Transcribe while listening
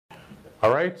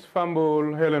All right,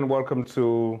 Fambul, hello and welcome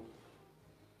to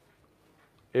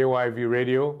AYV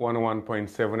Radio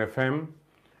 101.7 FM,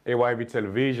 AYV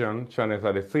Television, channel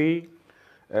 33.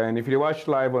 And if you watch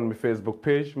live on my Facebook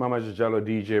page, Mama Jalo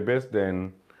Dj.Base,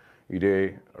 then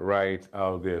you're right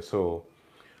out there. So,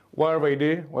 whatever you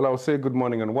do, well, I'll say good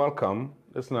morning and welcome.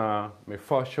 This is now my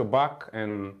first show back,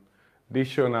 and this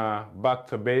show now back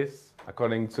to base,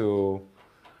 according to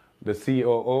the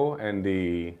COO and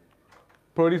the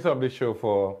producer of the show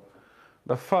for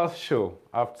the first show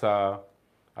after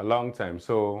a long time.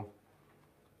 So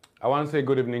I want to say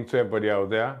good evening to everybody out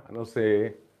there. I know say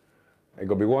it's going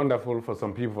to be wonderful for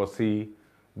some people to see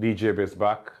Dj.Base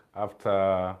back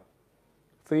after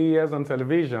 3 years on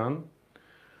television.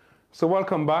 So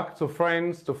welcome back to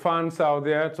friends, to fans out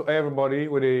there, to everybody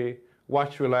with the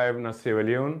watch we live in Sierra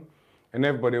Leone, and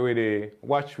everybody with the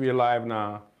watch we live in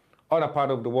other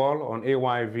part of the world on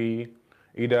AYV,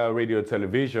 either radio,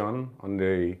 television, on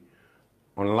the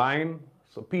online.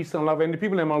 So peace and love. And the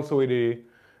people I'm also with the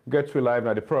get we live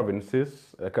at the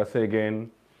provinces. Like I say again,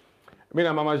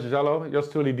 I'm Mama Jalo,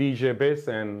 just truly Dj.Base,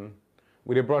 and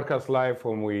we the broadcast live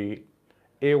from we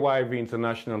AYV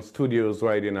International Studios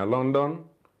right in London,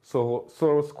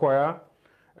 Soho Square,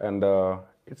 and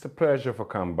it's a pleasure for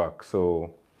come back.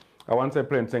 So I want to say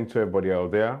plenty thanks to everybody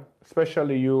out there,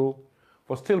 especially you,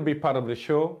 for still be part of the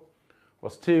show, for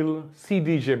still see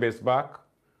Dj.Base back,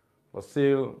 for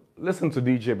still listen to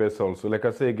Dj.Base also. Like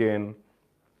I say again,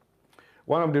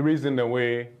 one of the reasons that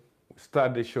we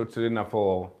start the show today now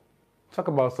for talk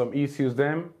about some issues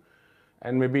them,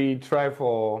 and maybe try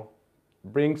for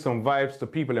bring some vibes to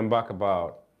people and back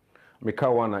about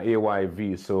Mikawana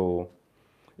AYV. So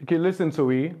you can listen to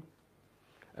we,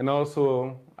 and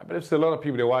also I believe there's a lot of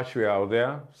people that watch we out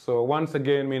there. So once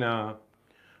again,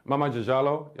 Mama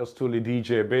Jalo, just truly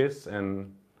Dj.Base,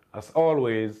 and as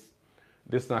always,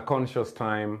 this is a conscious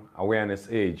time awareness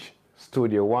age,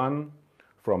 Studio One,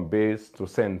 from base to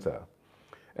center.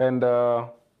 And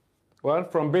well,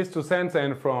 from base to center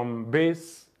and from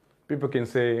base, people can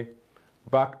say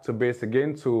back to base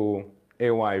again to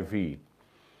AYV.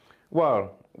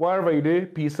 Well, wherever you do,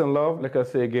 peace and love, like I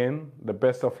say again, the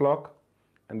best of luck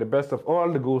and the best of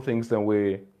all the good things that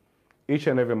we, each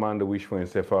and every man, to wish for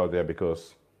himself out there,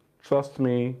 because trust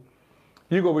me,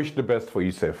 you go wish the best for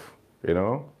yourself, you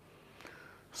know?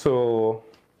 So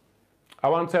I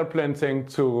want to tell plenty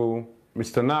to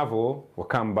Mr. Navo for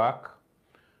come back,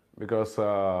 because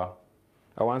I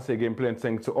want to say again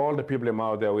plenty to all the people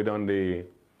out there with on the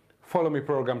follow me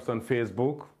programs on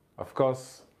Facebook. Of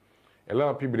course, a lot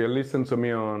of people they listen to me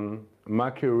on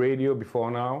Mercury Radio before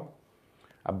now.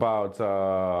 About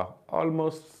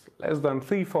almost less than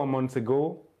 3-4 months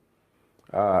ago,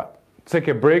 take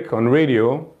a break on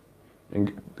radio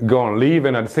and go on leave,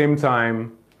 and at the same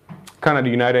time Canada,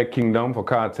 United Kingdom for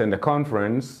attend the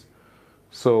conference.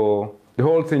 So the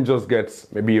whole thing just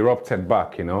gets maybe erupted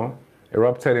back, you know,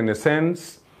 erupted in a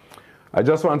sense. I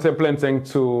just want to say plenty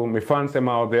to my fans them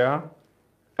out there,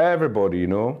 everybody, you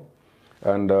know,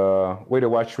 and where they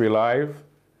watch we live,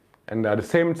 and at the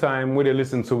same time where they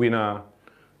listen to in a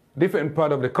different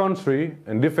part of the country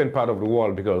and different part of the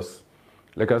world, because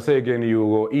like I say again, you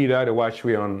go either they watch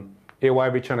we on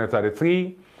AYV channel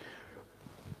 33,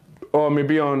 or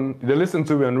maybe on they listen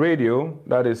to me on radio,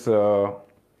 that is 101.7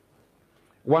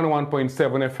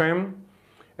 FM,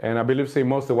 and I believe say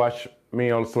most they watch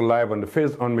me also live on my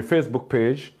Facebook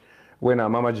page when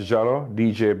I'm Mama Jalo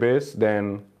Dj.Base,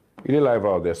 then it is live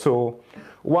out there. So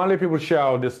only people share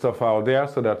all this stuff out there,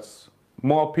 so that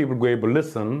more people go able to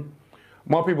listen,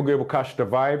 more people go able to catch the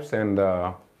vibes, and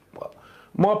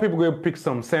more people go able to pick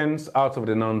some sense out of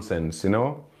the nonsense, you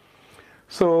know.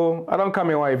 So I don't come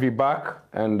AYV back,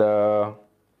 and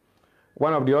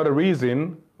one of the other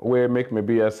reasons where make me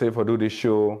be a safe for do this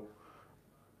show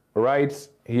right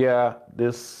here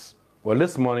this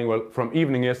morning, from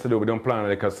evening yesterday we don't plan,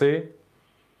 like I say,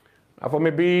 for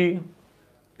maybe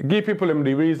give people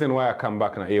the reason why I come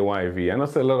back on AYV. I know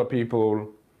say a lot of people,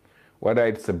 whether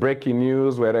it's a breaking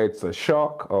news, whether it's a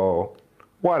shock or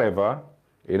whatever,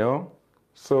 you know.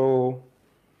 So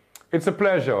it's a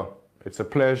pleasure. It's a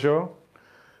pleasure.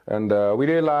 And we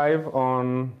did live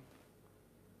on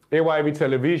AYV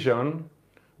Television.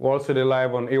 We're also did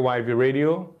live on AYV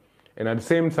Radio. And at the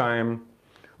same time,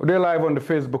 we did live on the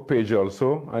Facebook page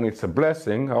also. And it's a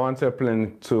blessing. I want to appeal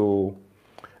to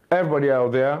everybody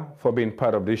out there for being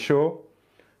part of this show.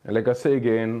 And like I say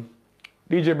again,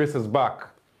 Dj.Base is back.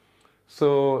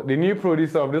 So the new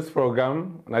producer of this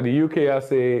program, at the UK, I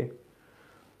say,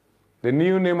 the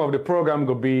new name of the program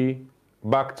will be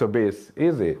Back to Base.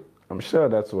 Is it? I'm sure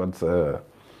that's what's... So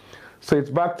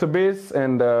it's Back to Base,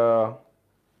 and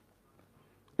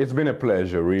it's been a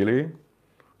pleasure, really.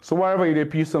 So wherever you do,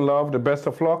 peace and love, the best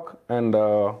of luck. And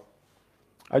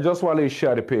I just want to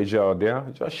share the page out there.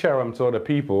 Just share them to other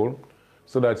people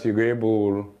so that you're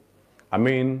able,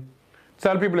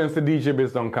 tell people and say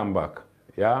DJ.Base don't come back.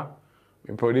 Yeah?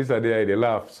 The producer there, they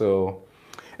laugh. So,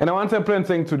 and I want to play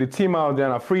thing to the team out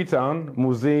there in Freetown,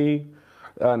 Musée,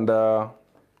 and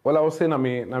well, I was saying, I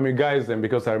mean guys then,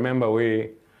 because I remember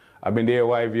I've been there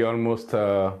YV almost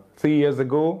 3 years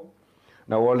ago.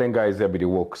 Now all them guys there be the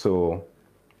work. So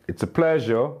it's a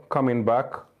pleasure coming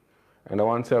back. And I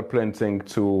want to tell plenty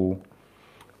to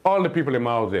all the people in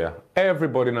out there,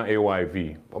 everybody in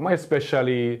AYV, but more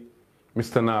especially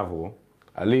Mr. Navo,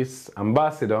 at least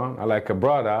ambassador, I like a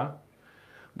brother.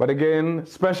 But again,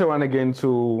 special one again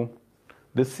to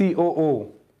the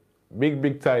COO,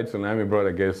 big title, I'm a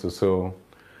brother guess so.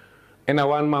 In a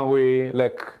one man way,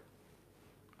 like,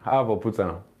 have a put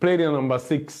on. Played in number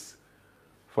 6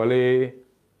 for the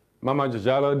Mama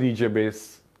Jalo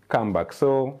DJ.Base comeback.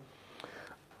 So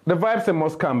the vibes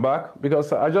must come back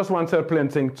because I just want to tell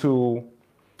plenty to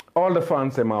all the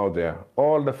fans out there.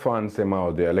 All the fans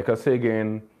out there. Like I say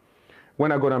again,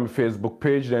 when I go on my Facebook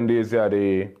page, then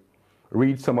they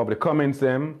read some of the comments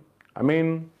them. I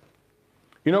mean,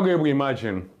 you're not going to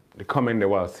imagine the comment they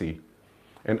will see.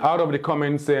 And out of the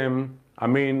comments them,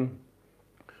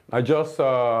 I just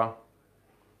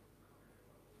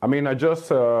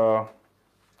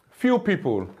few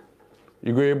people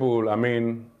you go able,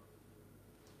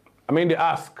 they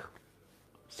ask,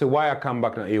 say why I come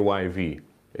back to AYV,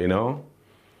 you know?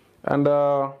 And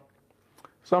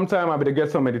sometimes I better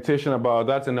get some meditation about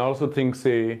that, and I also think,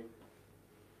 say,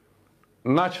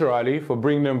 naturally, for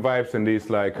bringing them vibes in this,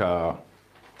 like,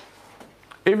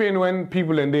 even when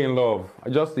people and they in love, I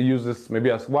just use this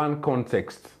maybe as one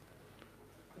context.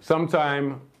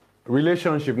 Sometimes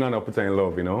relationship not put in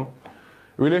love, you know?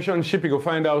 Relationship, you go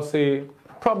find out, say,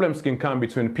 problems can come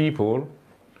between people.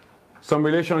 Some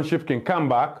relationship can come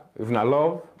back, if not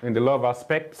love, in the love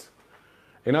aspect.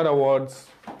 In other words,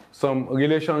 some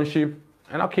relationship,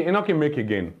 and I can make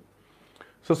again.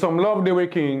 So some love they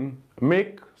can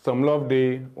make, some love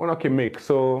they can make.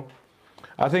 So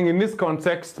I think in this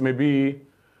context, maybe,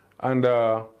 and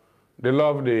the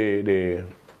love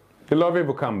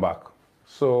will come back.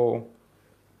 So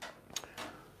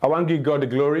I want to give God the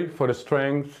glory for the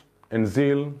strength and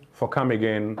zeal for coming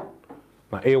again.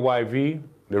 My AYV,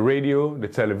 the radio, the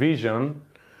television,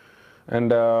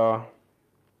 and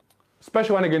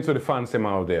special one again to the fans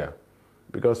out there,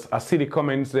 because I see the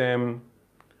comments them.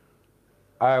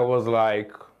 I was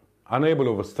like unable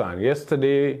to understand.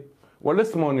 Yesterday, well,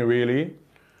 this morning really,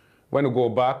 when we go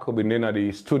back, we've been in at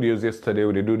the studios yesterday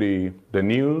where they do the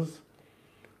news.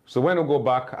 So when we go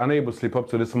back, unable to sleep up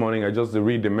to this morning, I just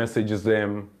read the messages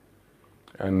them,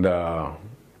 and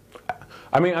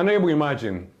unable to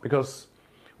imagine, because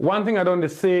one thing I don't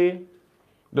say,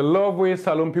 the love way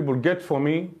Salon people get for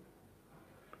me,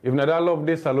 if not that love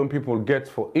this Salon people get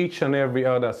for each and every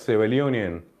other Sierra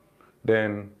Leonean,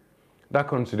 then that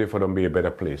country for them be a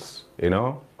better place, you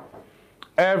know?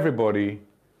 Everybody.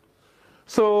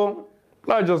 So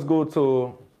let's just go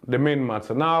to the main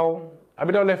matter. Now, I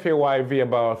been left AYV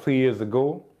about 3 years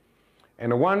ago,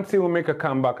 and one thing will make a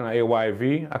comeback in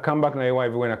AYV. I come back in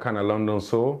AYV when I come to London,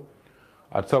 so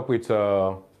I talk with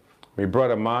my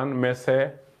brother man,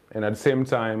 Messe, and at the same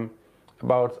time,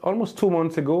 about almost 2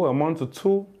 months ago, a month or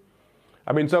two,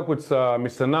 I've been talking with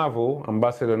Mr. Navo,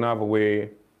 Ambassador Navo, where,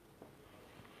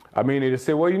 they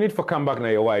say, well, you need to come back to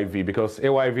AYV, because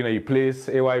AYV in your place,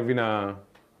 AYV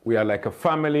we are like a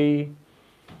family.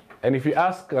 And if you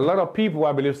ask a lot of people,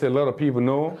 I believe say a lot of people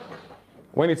know,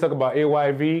 when you talk about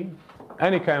AYV,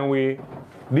 any kind of way,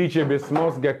 DJ.Base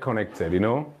must get connected, you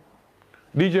know?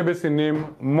 DJ.Base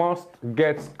name must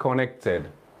get connected.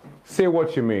 Say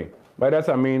what you mean. By that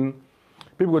I mean,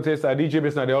 people go say that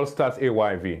DJ.Base now they all start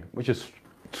AYV, which is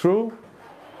true.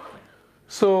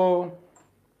 So,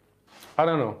 I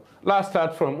don't know. Let's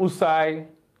start from Usai,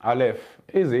 Aleph.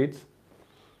 Is it?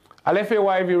 I left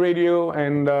AYV radio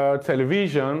and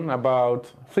television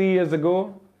about 3 years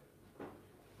ago.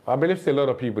 I believe a lot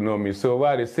of people know me. So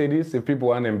why they say this, if people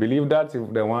want to believe that,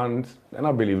 if they want, they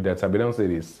not believe that, I don't say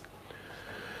this.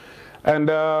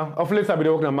 And of late I've been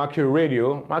working on Mercury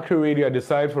Radio. Mercury Radio I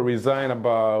decided to resign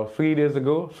about 4 days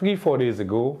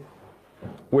ago,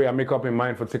 where I make up my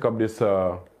mind to take up this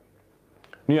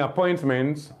new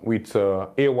appointment with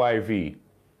AYV.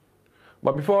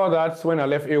 But before that, when I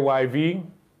left AYV,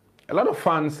 a lot of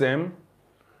fans them,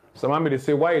 some they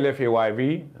say, why you left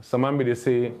AYV? Some they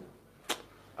say,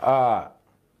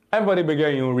 everybody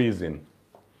began your reason.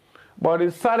 But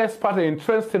the saddest part, the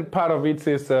interesting part of it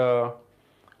is,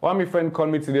 One of my friend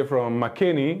called me today from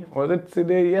McKinney. Was it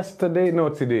today, yesterday? No,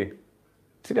 today.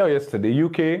 Today or yesterday,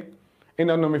 UK. He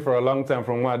don't know me for a long time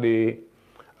from what the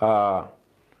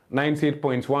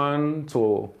 98.1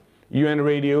 to UN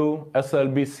Radio,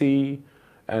 SLBC,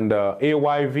 and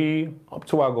AYV, up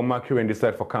to I go Mercury and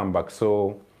decide for comeback.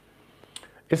 So,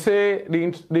 you say,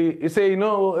 you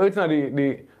know, it's not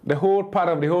the whole part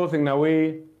of the whole thing that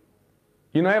way.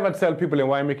 You never tell people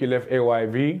why make you left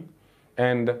AYV,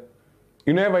 and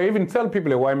you never even tell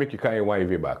people why make you come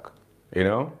AYV back, you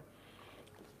know?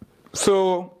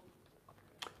 So,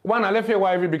 one, I left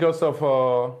AYV because of,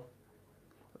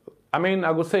 I mean, I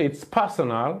would say it's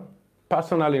personal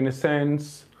in a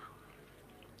sense.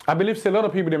 I believe a lot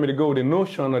of people, they may go with the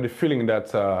notion or the feeling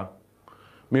that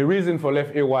my reason for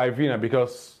left AYV now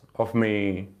because of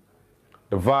me,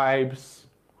 the vibes,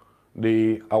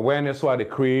 the awareness what they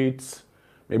create.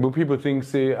 Maybe people think,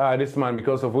 say, this man,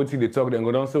 because of what they talk, then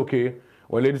go down and say, okay,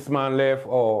 well, this man left,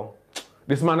 or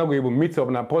this man not going to meet up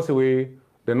in a possible way,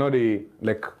 they know they,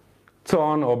 like,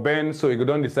 turn or bend, so you go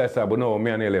down decide, but no,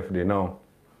 me and I left there, no.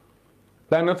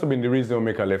 That not to be the reason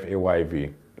why I left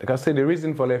AYV. Like I said, the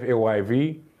reason for left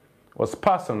AYV was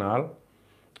personal,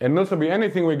 and not to be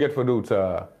anything we get for do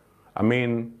to, I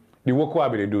mean, the work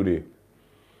what they do there.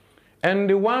 And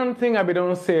the one thing I be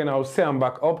don't say, and I'll say I'm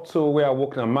back up to where I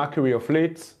work in Mercury of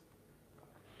late.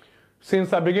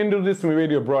 Since I began to do this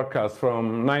radio broadcast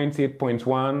from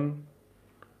 98.1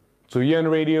 to UN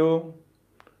Radio,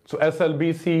 to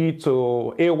SLBC,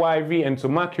 to AYV, and to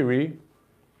Mercury,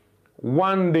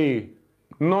 one day,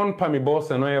 none of my boss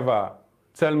and ever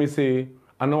tell me, say,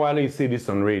 I know I'll see this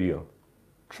on radio.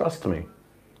 Trust me.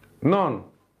 None.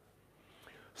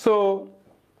 So,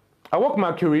 I work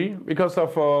Mercury because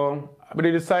of,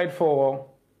 they decide for,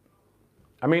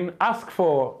 I mean, ask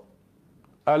for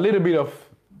a little bit of,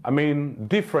 I mean,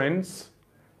 difference.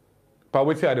 But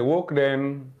which I work,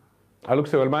 then I look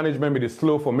say, well, management be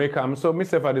slow for make them. So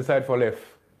myself, I decide for left.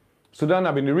 So then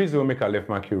I've been the reason why make I left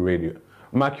Mercury Radio.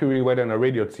 Mercury, whether on a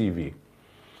radio TV.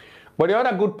 But the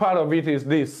other good part of it is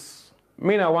this.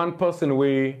 Me and one person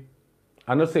way,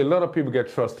 I know say a lot of people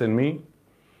get trust in me.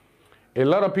 A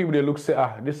lot of people, they look say,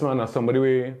 this man is somebody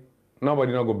way,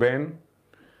 nobody not go bend.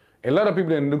 A lot of people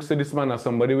then look say this man is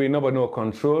somebody way, nobody no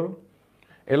control.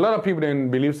 A lot of people then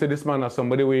believe say this man is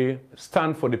somebody way,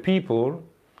 stand for the people.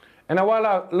 And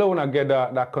while I get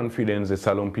that confidence, the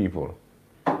salon people.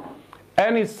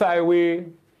 Any side way,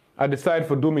 I decide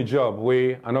for do my job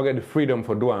way, I not get the freedom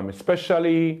for do them.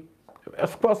 Especially,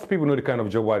 of course, people know the kind of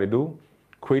job what they do.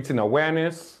 Creating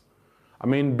awareness, I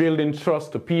mean, building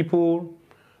trust to people,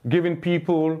 giving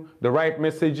people the right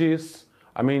messages,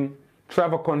 I mean,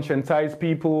 travel conscientize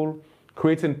people,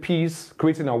 creating peace,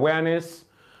 creating awareness,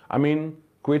 I mean,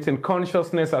 creating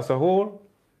consciousness as a whole.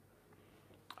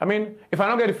 I mean, if I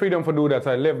don't get the freedom for do that,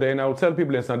 I left there and I will tell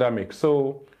people it's not that mix.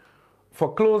 So,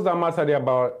 for close that matter there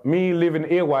about me living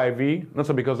AYV, not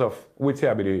so because of which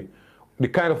I be the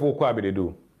kind of work I be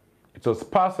do. It was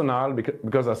personal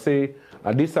because I say,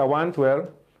 this I want, well,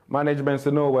 management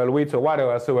said, no, well, wait or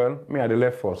whatever. I said, well, me I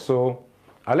left for. So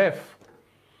I left.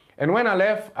 And when I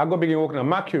left, I go begin working at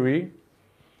Mercury.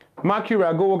 Mercury,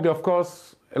 I go work there, of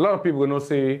course, a lot of people will not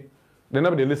say, they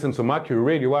never listen to Mercury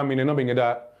Radio. I mean, they're not being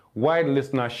that wide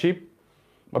listenership.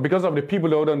 But because of the people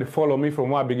that don't follow me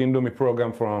from when I begin doing my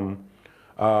program from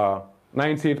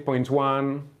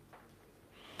 98.1,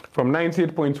 from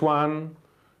 98.1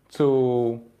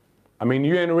 to, I mean,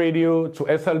 UN Radio to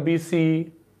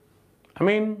SLBC, I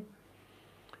mean,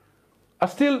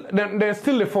 they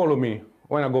still follow me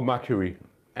when I go Mercury.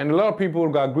 And a lot of people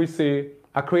got agree say,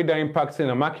 I create that impact in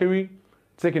a Mercury,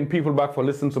 taking people back for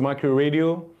listening to Mercury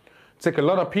Radio. Take a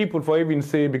lot of people for even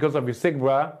say, because of his sick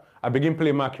bra, I begin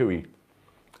play Mercury.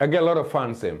 I get a lot of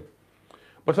fans in.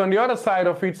 But on the other side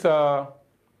of it, a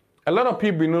lot of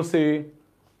people, you know, say,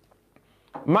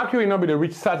 Mercury not be the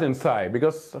rich certain side,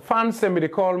 because fans send me, they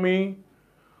call me,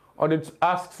 or they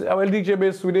ask, well,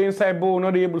 Dj.Base with the inside bowl,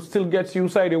 not able to still get you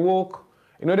inside the walk.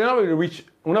 You know, they're not able to reach,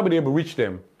 we're not be able to reach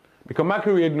them. Because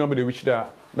Mercury did not be able to reach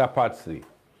that part city.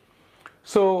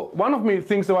 So one of me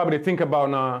things that I think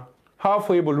about now, how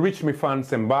for able to reach me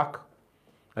fans and back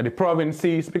at the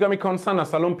provinces, because me concerned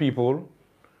as Salon people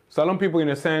in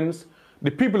a sense, the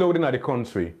people within the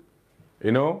country,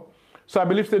 you know. So I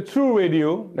believe that through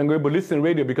radio, then go able to listen to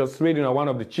radio because radio is one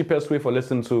of the cheapest way for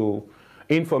listening to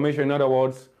information. In other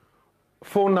words,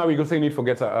 phone now you go say you need to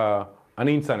forget an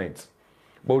internet.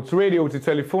 But with radio, with the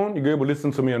telephone, you go able to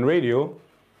listen to me on radio.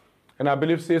 And I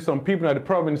believe say some people in the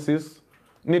provinces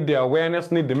need the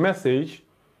awareness, need the message.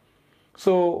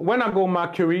 So when I go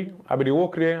Mercury, I be the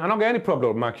work there, I don't get any problem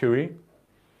with Mercury.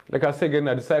 like I say again,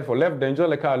 I decide for left, then just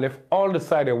like I left all the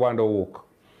side I want to walk.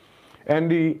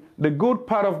 And the good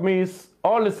part of me is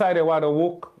all the side I want to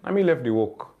walk, I mean left the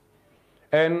walk.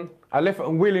 And I left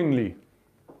willingly.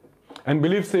 And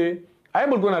believe say, I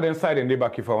will go on the inside and the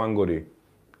back if I want to go there.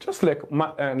 Just like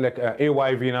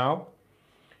AYV now.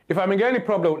 If I get any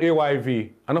problem with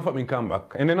AYV, I know if I come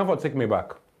back. And they never take me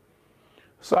back.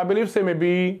 So I believe say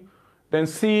maybe then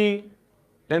see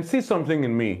something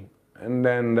in me. And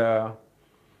then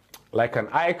like an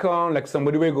icon, like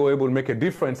somebody will go able to make a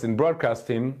difference in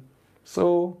broadcasting.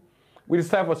 So we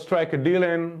decided to strike a deal,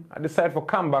 and I decided for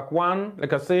come back one,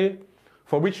 like I say,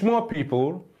 for reach more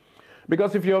people.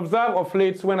 Because if you observe of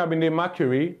late when I've been in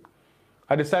Mercury,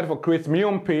 I decided to create my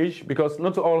own page because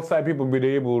not all side people will be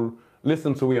able to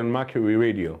listen to me on Mercury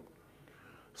Radio.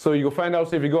 So you will find out,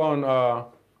 so if you go on,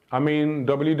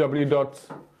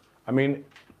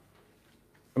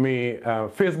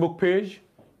 Facebook page,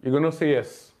 you're going to say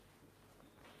yes.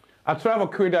 I try to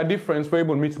create a difference where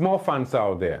able to meet more fans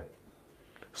out there.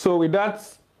 So with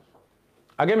that,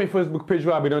 I get my Facebook page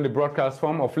where I've been on the broadcast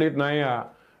form of late night, I've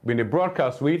been the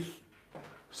broadcast with.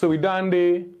 So we done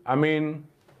the,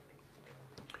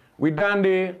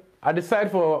 I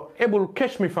decided for able to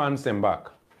catch me fans them back.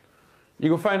 You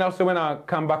can find out so when I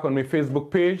come back on my Facebook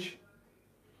page,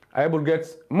 I able to get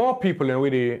more people and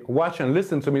really watch and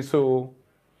listen to me. So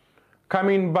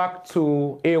coming back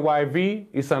to AYV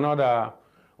is another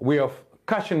way of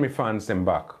catching me fans them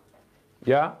back.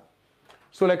 Yeah?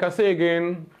 So like I say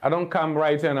again, I don't come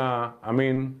right in I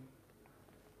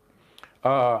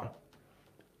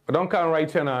don't come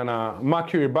right in on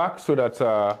Mercury back so that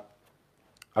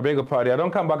I beg your pardon. I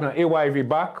don't come back on AYV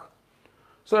back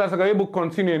so that I can able to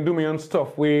continue and do my own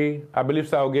stuff where I believe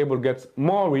so I'll be able to get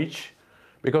more reach,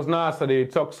 because now as they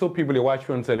talk, so people they watch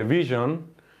me on television,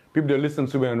 people they listen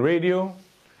to me on radio,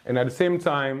 and at the same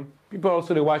time, people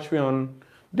also they watch me on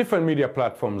different media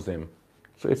platforms them.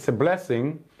 So it's a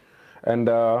blessing. And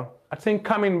I think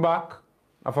coming back,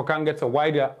 if I can get a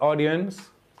wider audience,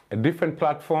 a different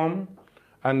platform,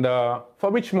 and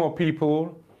for reach more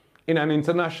people in an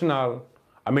international,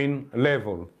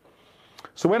 level.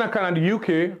 So when I came to the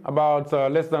UK about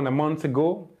less than a month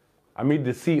ago, I meet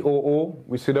the COO,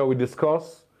 we sit down, we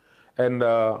discuss, and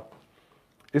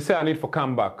they say I need for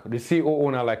come back. The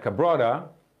COO now like a brother,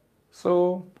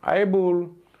 so I able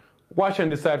watch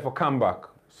and decide for come back.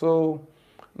 So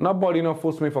nobody not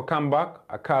force me for come back.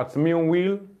 I cut me on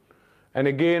wheel. And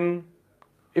again,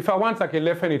 if I want, I can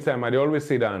left anytime. I always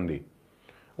say that, Andy.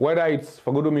 Whether it's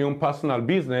for go do my own personal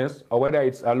business or whether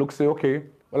it's I look say, okay,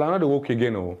 well, I'm not work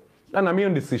again. Oh, and I'm my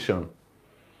own decision.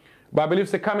 But I believe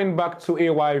say coming back to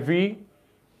AYV,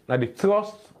 now the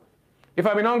trust. If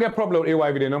I don't get problem with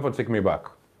AYV, they never take me back.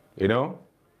 You know?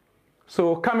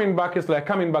 So coming back is like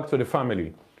coming back to the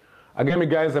family. I get me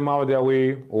guys them out their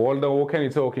way, all the work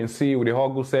anytime I can see with the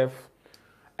hug self.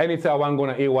 Anytime I want to go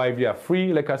to AYV are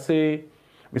free, like I say,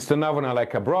 Mr. Navana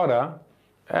like a brother.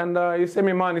 And he say,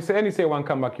 me man, he say, anytime you want to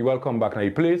come back, you welcome back now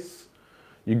your place.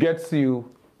 You get to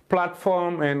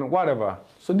platform and whatever.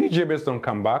 So Dj.Base don't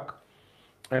come back.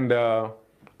 And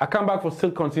I come back for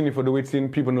still continue for the waiting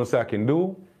people know say I can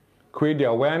do. Create the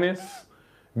awareness,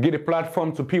 get a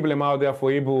platform to people them out there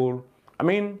for able,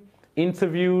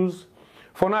 interviews.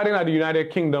 For now, in the United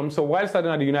Kingdom, so while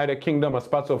starting at the United Kingdom as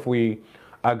part of we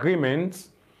agreements,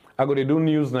 I go to do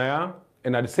news now,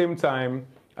 and at the same time,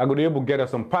 I go to able to get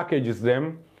some packages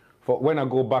them for when I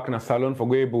go back in a salon for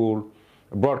go able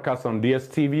broadcast on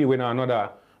DSTV when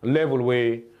another level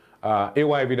where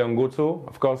AYV don't go to.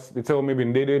 Of course, they tell me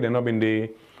been there, they're not been there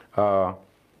on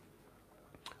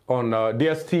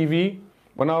DSTV.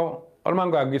 But now, all man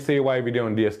go say AYV there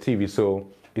on DSTV, so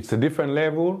it's a different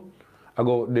level.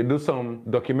 They do some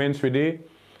documentary there.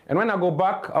 And when I go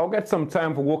back, I'll get some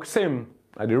time for work same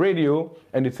at the radio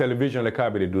and the television like I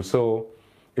they do. So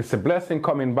it's a blessing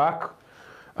coming back.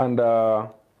 And I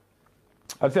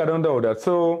say I don't know that.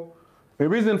 So the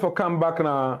reason for come back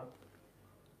now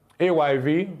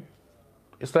AYV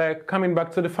is like coming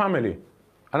back to the family.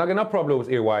 And I got no problem with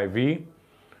AYV.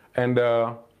 And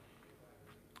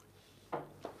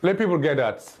let people get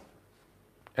that.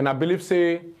 And I believe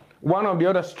say one of the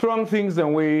other strong things that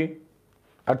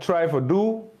I try to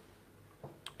do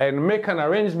and make an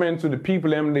arrangement to the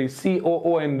people and the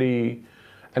COO and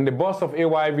the boss of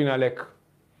AYV now like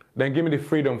then give me the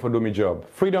freedom for do my job.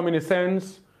 Freedom in a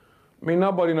sense,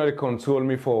 nobody know they control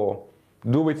me for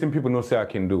do what people know say I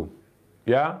can do.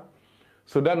 Yeah?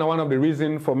 So that's one of the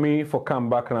reasons for me for come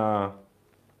back now.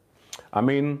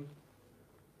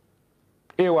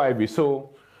 AYV.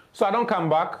 So I don't come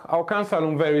back. I'll cancel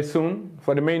them very soon.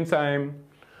 For the meantime,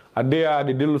 There,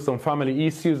 they deal with some family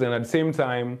issues, and at the same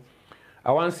time,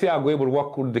 I want to see I go able to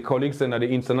work with the colleagues and at the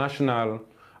international,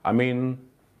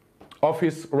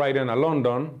 office right in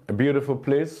London, a beautiful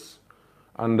place,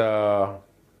 and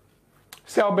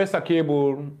see how best I can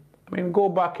able, go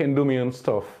back and do my own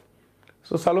stuff.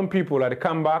 So salon people, they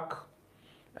come back,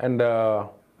 and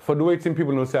for the way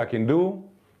people know say I can do,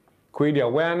 create the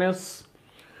awareness.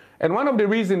 And one of the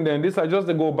reasons then, this I just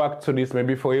to go back to this,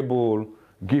 maybe for able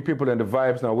give people and the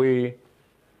vibes in a way.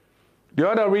 The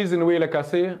other reason way, like I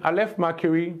say, I left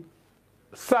Mercury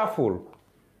sorrowful.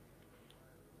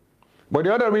 But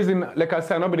the other reason, like I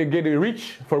said, nobody get it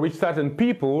reach for reach certain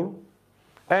people,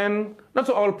 and not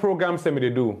all programs say me they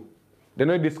do. They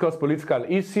don't discuss political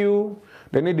issue,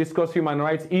 they don't discuss human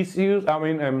rights issues,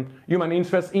 human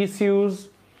interest issues.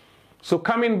 So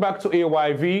coming back to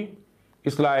AYV,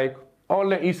 it's like all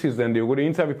the issues then they go to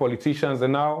interview politicians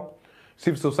and now,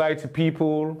 civil society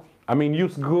people,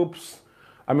 youth groups,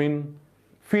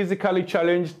 physically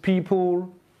challenged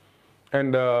people,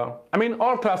 and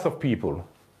all class of people.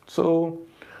 So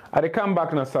I come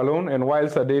back in a salon, and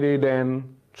whilst I did it,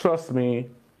 then trust me.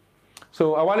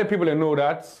 So I want the people to know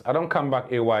that I don't come back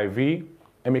AYV.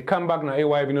 And me come back now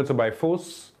AYV not by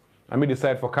force. I me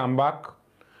decide for come back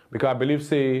because I believe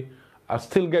say I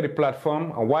still get a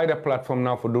platform, a wider platform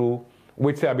now for do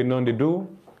which I've been known to do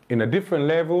in a different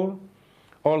level,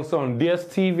 also on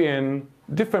DSTV and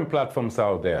different platforms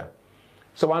out there.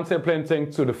 So I want to say plenty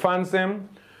thanks to the fans them.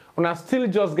 And I still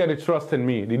just get a trust in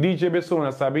me. The Dj.Base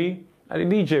on Sabi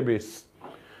and the Dj.Base.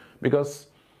 Because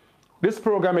this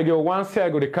program I go once here I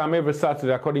go to come every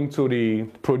Saturday according to the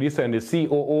producer and the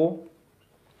COO.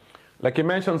 Like you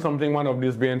mentioned something one of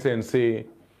these BNT and say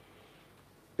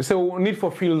we need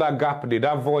to fill that gap there,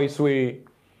 that voice way,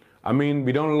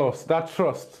 we don't lost, that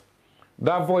trust,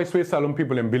 that voice way salon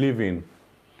people and believe in.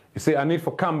 You say I need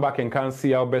to come back and can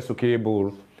see how best we can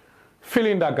able fill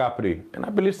in that gap there. And I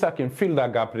believe I can fill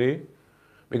that gap there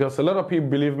because a lot of people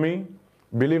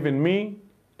believe in me,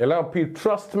 a lot of people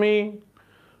trust me.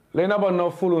 They never know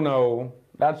full now.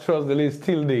 That trust is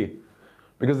still there.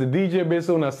 Because the Dj.Base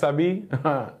on a Sabi,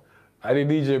 I the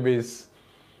Dj.Base.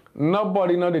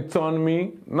 Nobody know they turn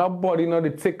me, nobody know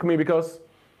they take me because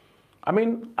I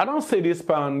don't say this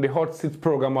on the hot seat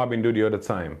program I've been doing the other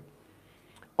time.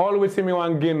 Always see me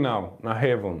one gain now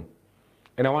heaven.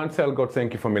 And I want to tell God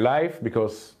thank you for my life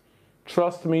because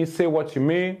trust me, say what you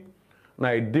may, now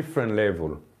a different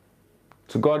level.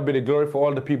 To God be the glory for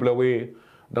all the people away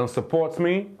don't support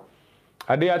me.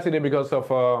 I did today because of,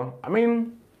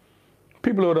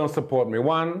 people who don't support me.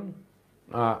 One,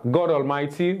 God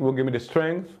Almighty will give me the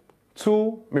strength.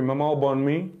 Two, my mama born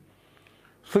me.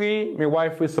 Three, my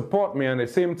wife will support me. And at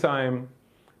the same time,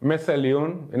 Messa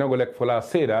Leon, go like for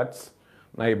say that,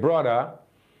 my brother,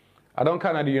 I don't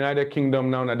come to the United Kingdom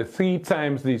now, the three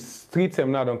times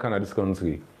now I don't come to this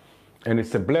country. And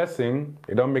it's a blessing.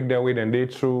 They don't make their way then they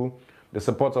through the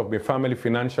support of my family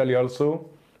financially also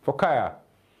for Kaya.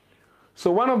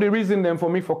 So one of the reasons then for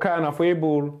me for Kaya and for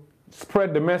able to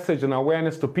spread the message and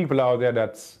awareness to people out there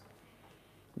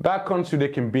that country they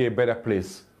can be a better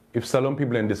place if salon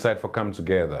people and decide for come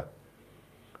together.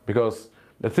 Because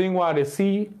the thing why they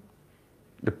see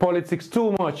the politics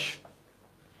too much.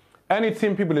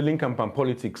 Anything people link up on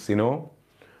politics,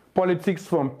 Politics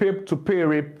from pay to pay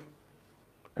rape.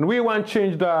 And we want to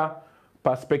change the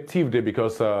perspective there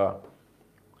because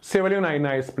Sierra Leone is a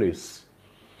nice place.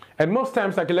 And most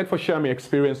times I can like for share my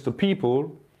experience to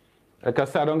people. Like I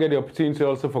said, I don't get the opportunity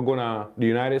also for going to the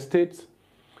United States.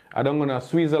 I don't go to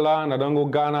Switzerland, I don't go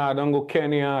Ghana, I don't go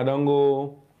Kenya, I don't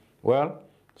go,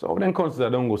 so all them countries I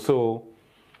don't go. So,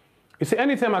 you see,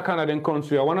 anytime I come to them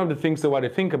country, one of the things that what they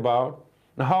think about,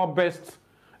 how best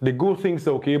the good things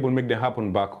that okay able to make them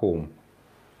happen back home.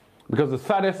 Because the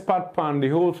saddest part pan the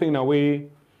whole thing away,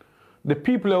 the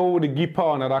people who would give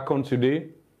power in that country today,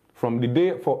 from the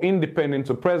day for independence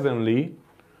to presently,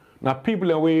 now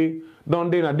people away down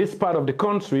there in this part of the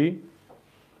country,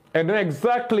 and know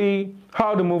exactly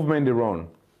how the movement they run.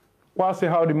 When I say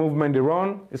how the movement they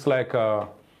run, it's like a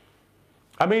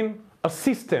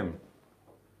system.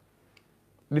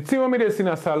 The thing when we see in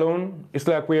a salon, it's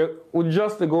like we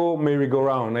just go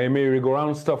merry-go-round, and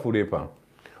merry-go-round stuff with it.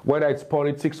 Whether it's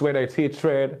politics, whether it's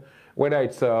hatred, whether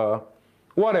it's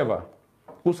whatever.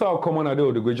 We saw come on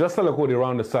do, they go just like go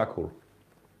around the circle.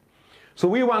 So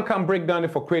we want to break down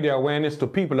it for create awareness to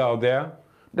people out there.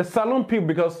 The salon people,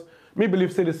 because me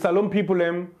believe say the salon people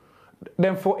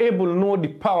them for able to know the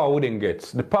power we then get.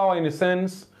 The power in the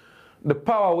sense, the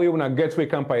power we wanna get we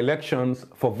come by elections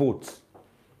for votes.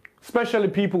 Especially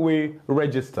people we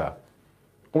register.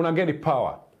 Wanna get the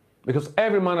power. Because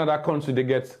every man in that country they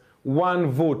get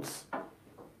one vote.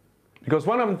 Because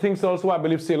one of the things also I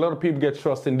believe, see, a lot of people get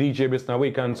trust in DJ.Base now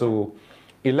we can to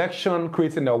election,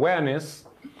 creating awareness.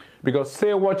 Because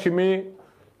say what you may,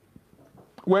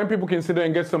 when people consider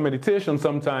and get some meditation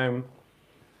sometime,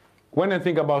 when they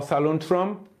think about Salon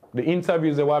Trump, the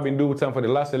interviews that I've been doing with them for the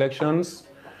last elections,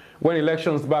 when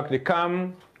elections back they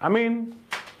come, I mean,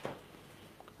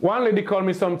 one lady called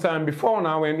me sometime before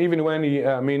now, and even when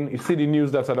he see the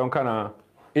news that I don't kind of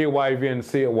AYV and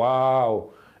say, wow.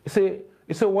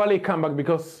 He say, well, they come back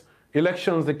because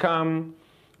elections they come,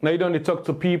 now you don't talk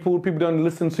to people don't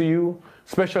listen to you,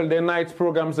 especially their night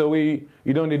programs the way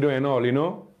you don't do and all, you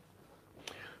know.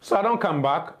 So I don't come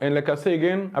back, and like I say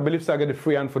again, I believe I get the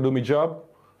free hand for do my job.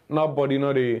 Nobody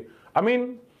know the, I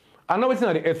mean, I know it's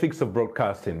not the ethics of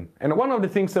broadcasting. And one of the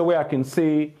things that where I can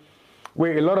say,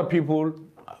 where a lot of people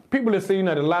are saying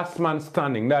that the last man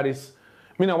standing, that is,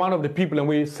 I mean, one of the people and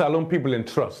we salon people in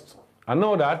trust. I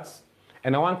know that,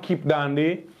 and I want to keep down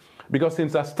there, because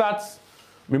since I start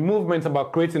my movement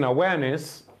about creating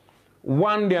awareness,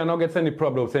 one day I don't get any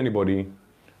problem with anybody.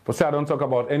 For say I don't talk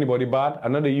about anybody bad, I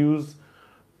never use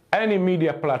any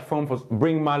media platform for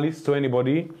bring malice to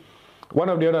anybody. One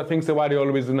of the other things that why they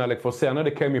always do now, like for say I know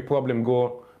they carry me problem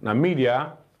go na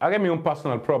media, I get my own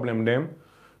personal problem them.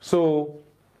 So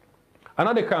I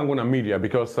know they can't go na media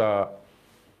because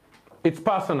it's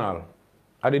personal.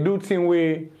 And they do things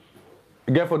where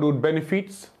you get for do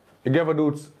benefits, you get for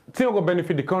do things go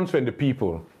benefit the country and the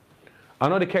people. I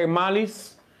know they carry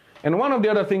malice. And one of the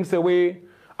other things the way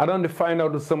I don't find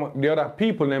out to some of the other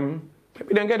people them,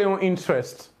 maybe they get their own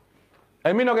interest.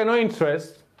 I mean, I get no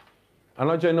interest. I'm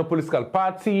not joining no political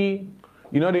party.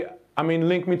 You know,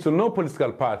 link me to no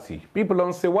political party. People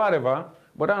don't say whatever,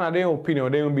 but I have their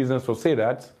opinion, their own business to say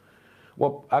that.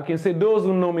 Well, I can say those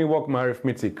who know me work my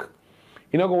arithmetic.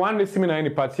 You know, go one day see me in any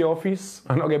party office,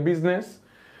 I don't get business,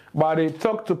 but they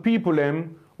talk to people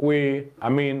them where,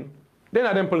 they're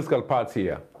not them political party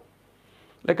here.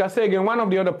 Like I say again, one of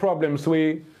the other problems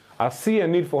we I see a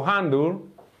need for handle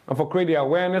and for creating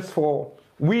awareness for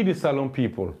we the Salon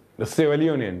people, the Sierra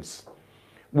Leoneans.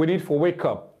 We need to wake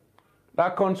up.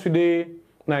 That country there,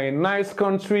 now a nice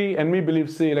country, and me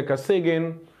believe say, like I say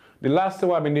again, the last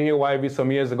time I've been in the AYV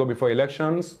some years ago before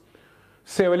elections,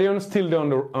 Sierra Leone still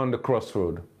there on the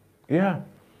crossroad. Yeah.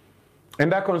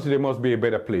 And that country there must be a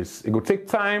better place. It will take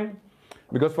time,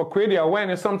 because for creating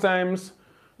awareness sometimes,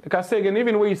 like I say again,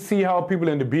 even when you see how people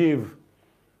in the behave,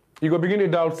 you go begin to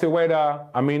doubt say whether,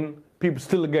 people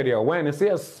still get the awareness.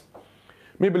 Yes.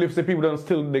 Me believe say people don't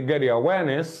still they get the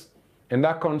awareness in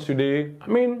that country there,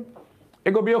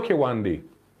 it go be okay one day.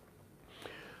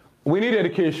 We need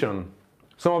education.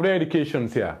 Some of the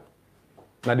educations here.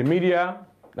 Now the media,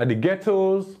 now the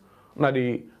ghettos, now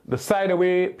the side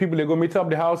away people they go meet up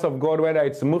the house of God, whether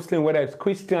it's Muslim, whether it's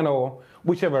Christian or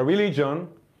whichever religion,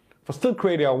 for still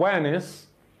create the awareness.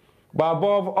 But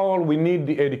above all, we need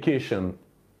the education.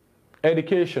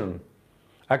 Education.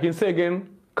 I can say again,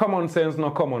 common sense,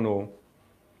 not common no.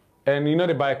 And you know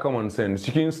they buy common sense.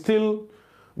 You can still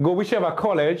go whichever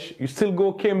college, you still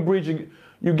go Cambridge,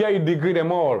 you get your degree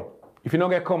them all. If you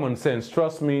don't get common sense,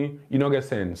 trust me, you don't get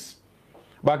sense.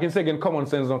 But I can say again, common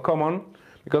sense not common,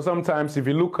 because sometimes if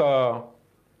you look a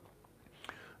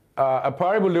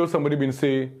parable there, somebody been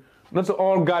say, not to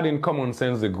all God in common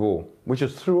sense they go, which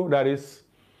is true, that is.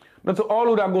 Not to all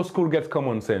who that go school get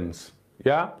common sense.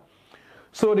 Yeah?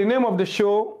 So the name of the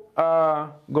show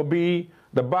go be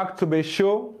the Back to Base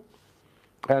Show.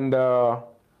 And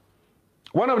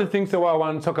one of the things that I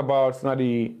want to talk about is now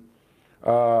the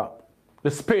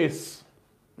space.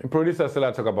 The producer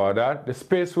still talk about that. The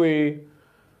space where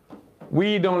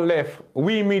we don't left,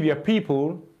 we media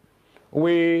people,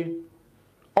 we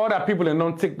other people and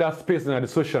don't take that space in the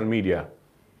social media.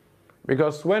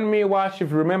 Because when me watch,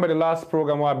 if you remember the last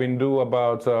program I've been doing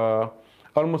about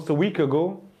almost a week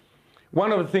ago,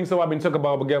 one of the things that I've been talking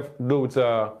about with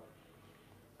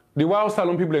the wild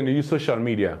Salon people and they use social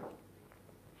media.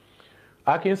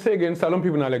 I can say again, Salon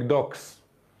people are like dogs.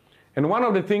 And one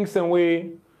of the things in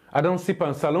way I don't see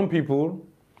on Salon people,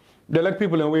 they like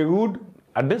people in way rude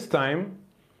at this time.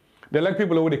 They like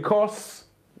people in way they curse.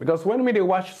 Because when they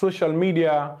watch social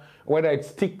media, whether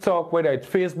it's TikTok, whether it's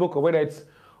Facebook, or whether it's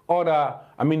other,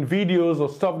 videos or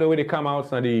stuff the way they come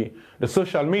out on the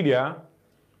social media,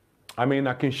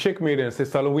 I can shake me and say,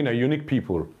 Salon, we are unique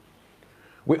people.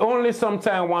 We only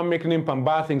sometimes want to make them from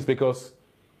bad things because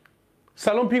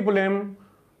Salon people,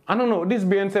 I don't know, this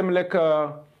being them like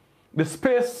the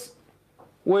space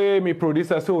where me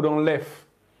producers who don't left,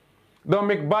 don't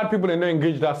make bad people and don't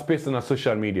engage that space in a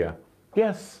social media.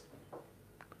 Yes.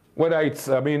 Whether it's,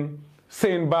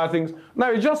 saying bad things.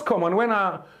 Now, it's just common when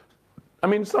I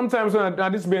mean, sometimes when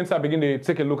at this bench I begin to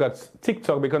take a look at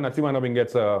TikTok because I think when I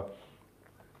get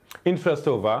interest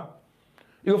over,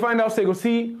 you go find out, say, go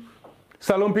see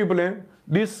salon people in.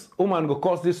 This woman go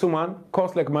curse this woman,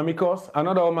 curse like mommy curse.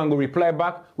 Another woman go reply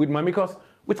back with mommy curse,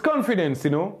 with confidence, you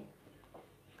know.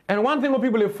 And one thing what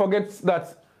people forget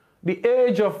that the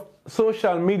age of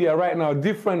social media right now is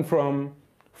different from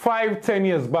 5-10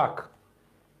 years back.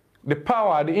 The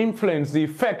power, the influence, the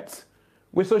effect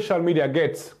which social media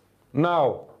gets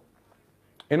now,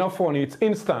 enough funny, it's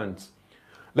instant.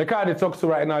 Like how they talk to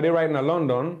right now, they're right in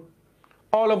London,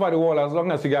 all over the world, as long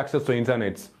as you get access to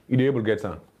internet, you'll be able to get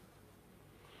on.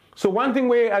 So one thing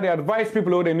where I advise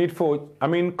people what they need for,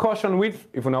 caution with,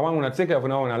 if you don't want to take it, if you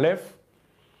don't want to left,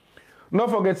 don't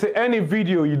forget, say any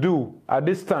video you do at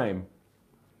this time,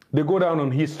 they go down on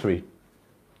history.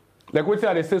 Like what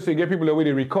they say, so you get people who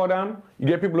they record them, you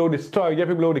get people who they store, you get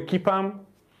people who they keep them.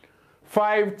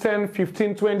 5, 10,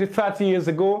 15, 20, 30 years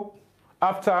ago,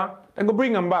 after, then go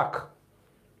bring them back.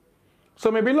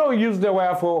 So maybe Lord use the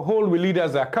way for hold we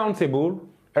leaders accountable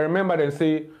and remember them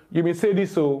say, you may say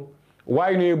this, so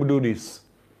why you able to do this?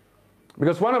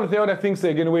 Because one of the other things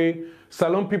again where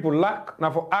salon people lack,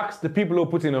 now for ask the people who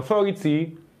put in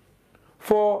authority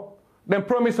for them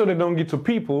promise so they don't give to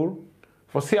people,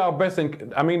 for see how best,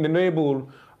 enable,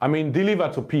 deliver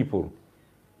to people.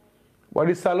 But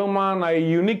the salon man are a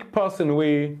unique person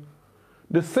where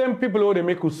the same people who they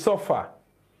make you suffer,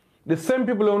 the same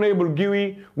people who are able to give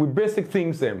you with basic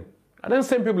things them, and then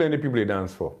same people and the people they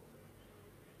dance for.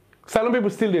 Salon people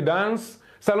still they dance,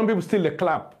 salon people still they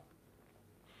clap.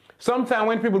 Sometimes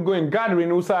when people go in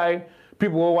gathering outside,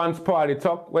 people who want power they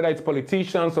talk, whether it's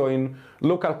politicians or in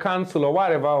local council or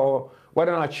whatever, or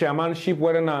whether not chairmanship,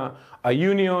 whether not a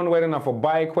union, whether not for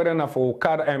bike, whether not for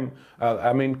car,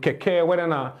 keke, whether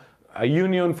not a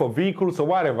union for vehicles or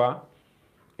whatever,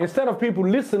 instead of people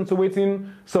listen to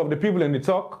waiting some of the people in the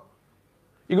talk,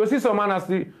 you go see some man as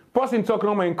the person talk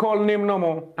no more and call name no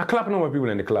more, and clap no more people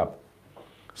in the clap.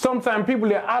 Sometimes people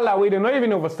they all away, they're not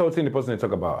even overstarting the person they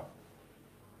talk about.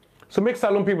 So make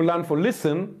salon people learn for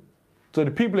listen to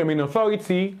the people in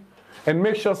authority and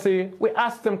make sure say we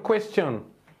ask them questions,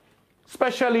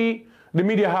 especially the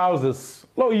media houses.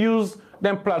 Lord use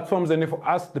them platforms and if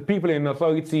ask the people in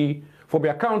authority for be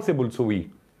accountable to we.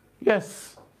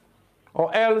 Yes.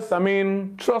 Or else,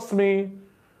 trust me,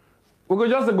 we go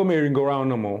just go merry go round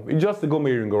no more. We just go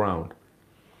merry go round.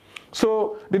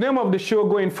 So the name of the show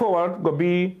going forward will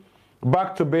be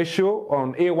Back to Base Show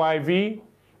on AYV,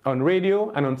 on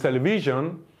radio and on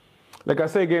television. Like I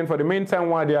say again, for the meantime,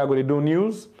 while they are going to do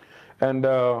news. And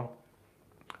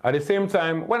at the same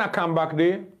time, when I come back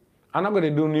there, I'm not going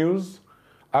to do news.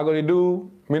 I'm going to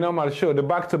do my normal show, the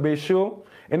Back to Base Show.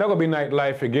 It's not going to be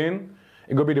nightlife again.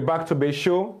 It's going to be the Back to Base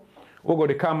Show. We're going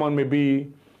to come on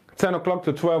maybe 10 o'clock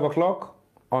to 12 o'clock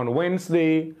on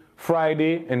Wednesday,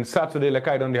 Friday, and Saturday, like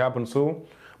I don't happen so.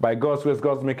 By God's grace,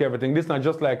 God's make everything. This is not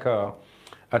just like a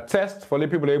test for the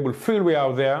people able to feel way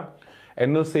out there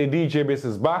and not say DJ.Base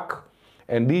is back,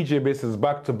 and DJ.Base is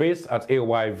back to base at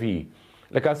AYV.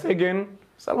 Like I say again,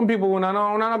 some people will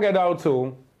not get out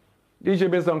to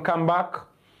DJ.Base don't come back,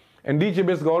 and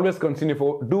DJ.Base will always continue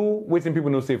for do what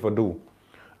people don't say for do.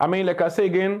 Like I say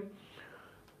again,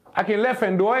 I can left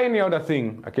and do any other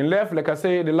thing. I can left, like I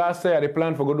say, the last day I had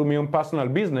planned for go do my own personal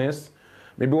business.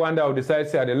 Maybe one day I'll decide to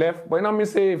say I left. But you know me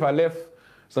say if I left,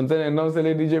 sometimes I don't say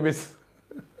DJ.Base.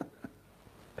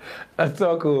 That's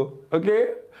so cool. Okay?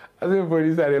 I think for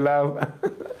this I laugh.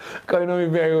 Because you know me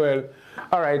very well.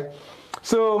 Alright.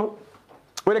 So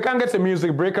when they can't get a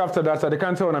music break after that, so they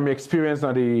can't tell on my experience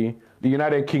in the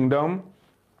United Kingdom.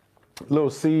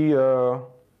 Let's see.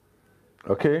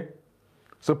 Okay.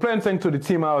 So plenty to the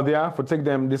team out there for take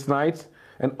them this night.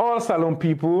 And all salon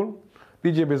people,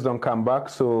 DJ.Base don't come back,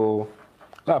 so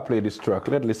let's play this track.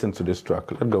 Let's listen to this track.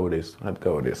 Let's go with this. Let's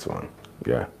go with this one.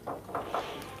 Yeah.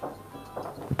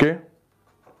 Okay.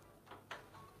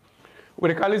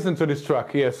 We can listen to this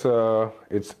track. Yes,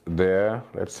 it's there.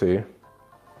 Let's see.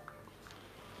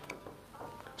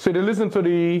 So they listen to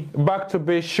the Back to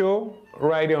Base show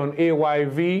right here on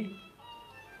AYV.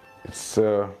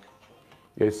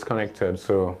 It's connected,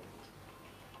 so.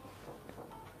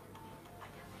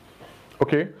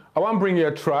 Okay, I want to bring you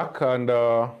a track and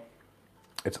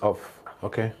it's off,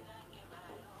 okay?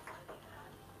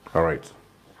 All right.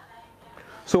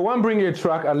 So I want to bring you a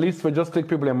track at least for just take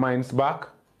people in minds back.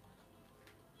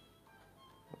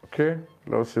 Okay,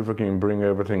 let's see if we can bring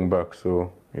everything back,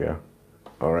 so yeah,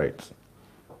 all right.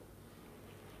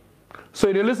 So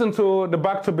you listen to the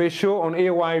Back to Base show on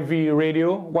AYV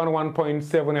radio,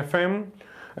 101.7 FM,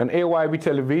 and AYV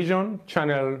television,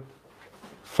 channel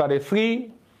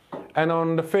 33, and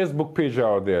on the Facebook page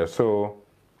out there. So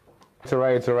it's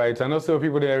alright. I know some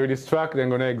people they are really struck, they're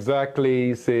gonna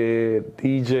exactly say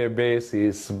Dj.Base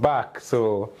is back.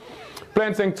 So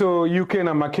planting to UK and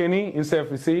McKinney in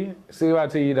CFC. See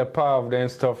what the power of them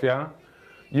stuff, yeah.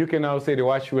 You can now say they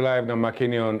watch we live on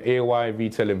McKinney on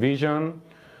AYV television.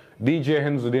 DJ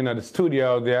Henzudin at the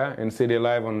studio out there and say they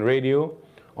live on radio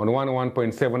on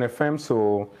 101.7 FM.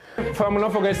 So family,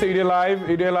 don't forget to say they live,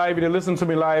 they listen to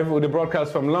me live with the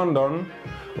broadcast from London,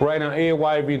 right on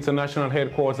AYV International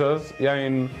Headquarters. Yeah,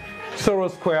 in Sorrow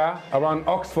Square, around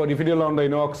Oxford. If you're in London,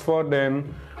 in Oxford,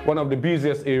 then one of the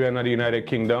busiest areas in the United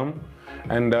Kingdom.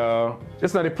 And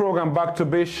this is the program Back to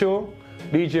Base show.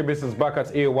 Dj.Base is back at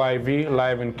AYV,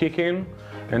 live and kicking.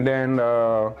 And then,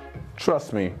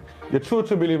 trust me, the truth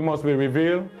to believe must be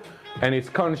revealed. And it's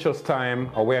conscious time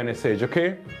awareness age,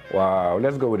 okay? Wow,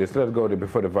 let's go with this. Let's go with it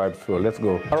before the vibes flow. Let's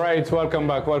go. All right, welcome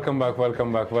back.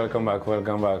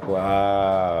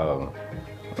 Wow,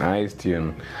 nice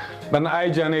tune. But I,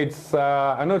 Janet,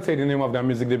 I not say the name of that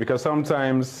music there because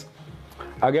sometimes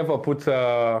I get for put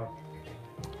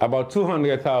about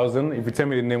 200,000 if you tell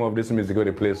me the name of this music or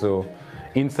the play. So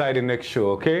inside the next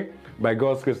show, okay? By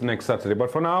God's grace next Saturday.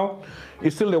 But for now,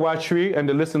 it's still the watch we and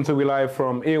the listen to we live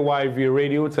from AYV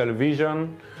radio,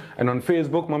 television, and on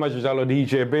Facebook, Mama Jalo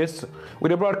Dj.Base,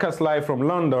 with a broadcast live from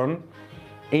London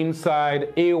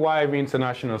inside AYV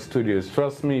International Studios.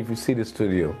 Trust me if you see the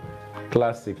studio.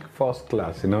 Classic, first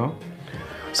class, you know.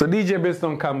 So Dj.Base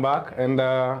don't come back and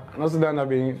also done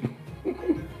being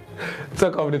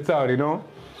talk of the town, you know.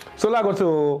 So let's go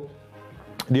to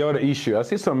the other issue. I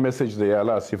see some message there.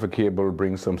 Let's see if a cable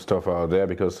brings some stuff out there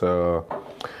because a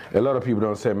lot of people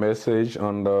don't say message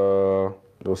on the,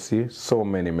 you'll see so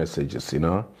many messages, you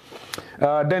know.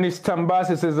 Dennis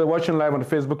Tambas says, watching live on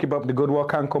Facebook, keep up the good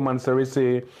work. Hanko Mansari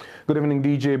say, good evening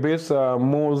Dj.Base.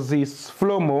 Moses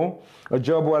Flomo, a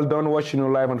job well done watching you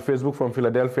live on Facebook from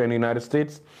Philadelphia in the United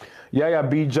States. Yaya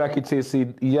B. Jackie says,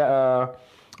 yeah,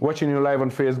 watching you live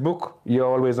on Facebook, you're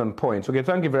always on point. Okay,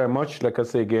 thank you very much, like I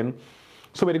say again.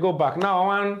 So we go back. Now I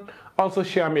want also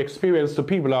share my experience to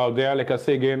people out there, like I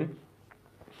say again.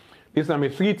 This is my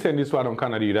 310 this one on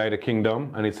Canada, the United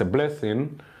Kingdom, and it's a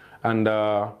blessing. And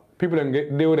people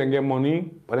they wouldn't get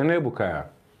money, but they never kaya.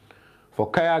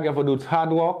 For kaya, you have to do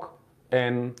hard work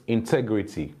and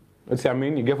integrity. That's what I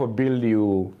mean. You get to build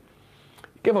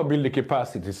the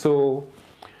capacity. So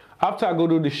after I go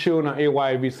do the show on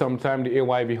AYV sometime, the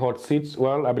AYV hot seats,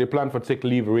 well, I be plan for take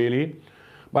leave really.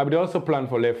 But I also plan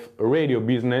for left radio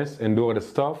business and do other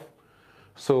stuff.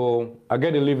 So I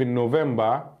get to leave in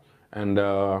November, and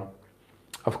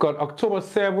I've got October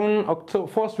 7,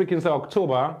 first week in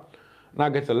October, and I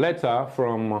get a letter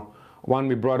from one of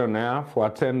my brother now for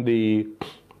attend the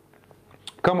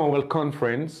Commonwealth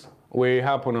Conference, where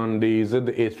happen on the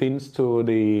 18th to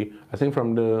the, I think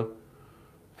from the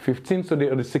 15th to the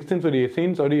 16th to the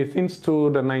 18th, or the 18th to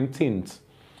the 19th.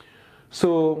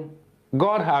 So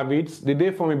God have it, the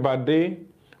day for my birthday,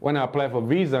 when I apply for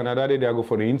visa, and that day I go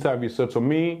for the interview. So to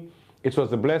me, it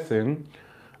was a blessing.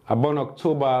 I born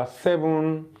October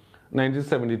 7,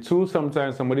 1972.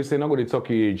 Sometimes somebody say, not go to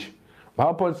talking age. But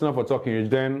how point is not for talking age?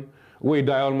 Then we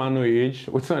die all man no age.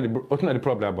 What's not the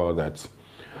problem about that?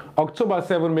 October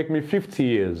 7 make me 50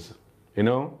 years, you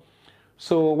know.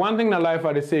 So one thing in life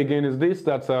I say again is this,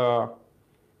 that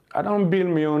I don't build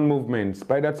my own movements.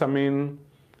 By that I mean,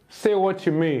 say what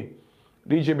you may.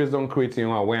 Dj.Base don't create your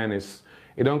own awareness.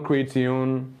 It don't create your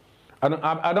own,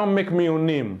 I don't make my own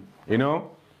name, you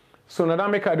know. So now that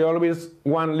make they always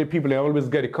want the people, they always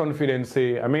get the confidence,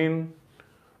 say, I mean,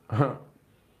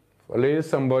 for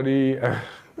somebody,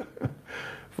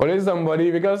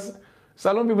 because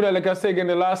some people that, like I say again,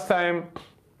 the last time,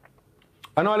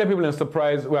 I know all the people are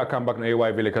surprised when I come back to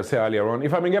AYV, like I said earlier on.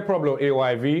 If I get problem with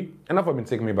AYV, enough of them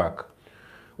take me back.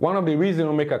 One of the reasons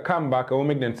I make a comeback, I will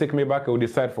make them take me back, I will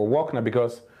decide for work now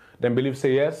because they believe,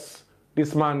 say, yes,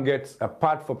 this man gets a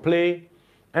part for play,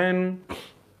 and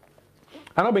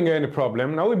I don't been getting any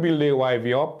problem. Now we build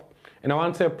AYV up, and I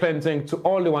want to say plenty to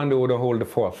all the one that would hold the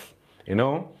forth, you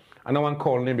know. I don't want to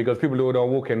call them because people who would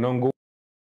walk and don't go.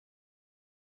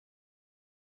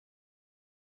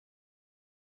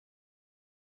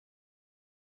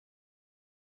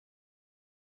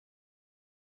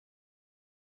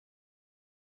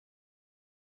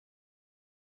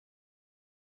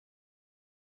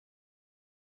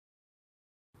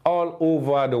 All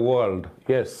over the world,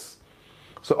 yes.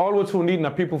 So all what we need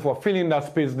are people for filling that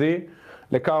space there,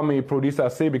 like how my producer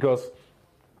say, because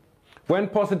when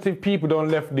positive people don't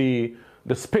left the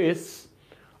space,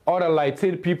 other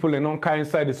lighted people and don't come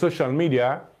inside the social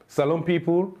media, salon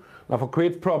people, now for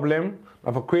create problem,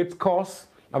 now for create cause,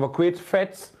 never create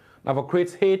fets, never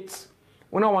create hate.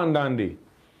 We don't want dandy.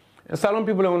 And salon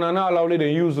people don't allow them to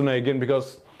use them again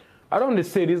because I don't want to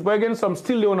say this, but again, some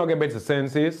still don't get better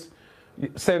senses.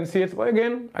 But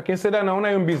again, I can say that now, I'm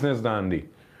not in business dandy.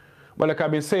 But like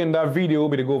I've been saying, that video will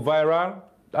be to go viral.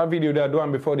 That video they're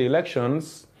doing before the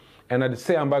elections. And I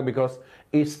say I'm back because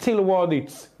it's still worth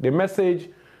it. The message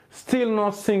still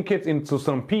not sink it into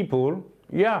some people.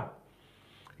 Yeah.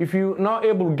 If you're not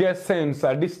able to get sense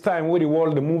at this time where the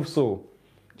world moves so,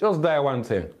 just die one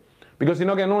thing. Because you're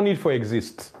not getting no need for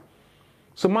exist.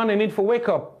 So man, they need for wake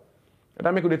up. And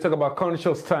that make they talk about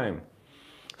conscious time.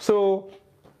 So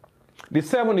the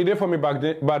 7th day for me back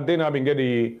then I've been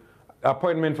getting the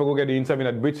appointment for go get the interview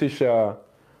at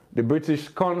the British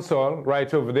consul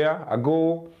right over there. I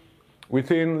go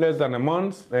within less than a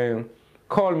month and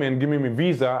call me and give me my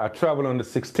visa. I travel on the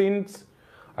 16th.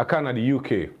 I come to the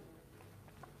UK.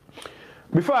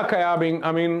 Before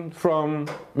I mean, from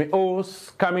my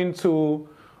house, coming to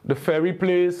the ferry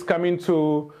place, coming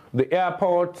to the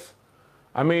airport,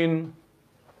 I mean,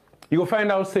 you will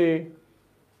find out, say,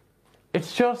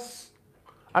 it's just,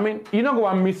 I mean, you're not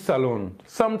going to miss salon.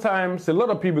 Sometimes, a lot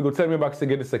of people go tell me back to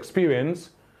get this experience.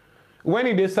 When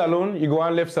you did salon, you go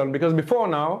and left salon. Because before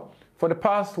now, for the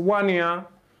past 1 year,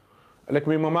 like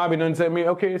my mama been tell me,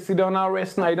 okay, sit down now,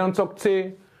 rest now, you don't talk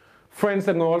to. Friends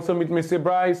that go also meet me, say,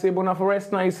 bro, say, but not for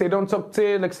rest now, you say, don't talk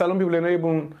to. Like salon people, are not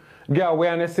able get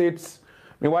awareness. It's,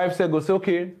 my wife said, go say,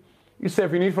 okay, you say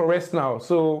if you need for rest now.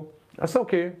 So, that's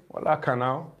okay. Well, I can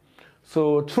now.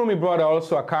 So, through my brother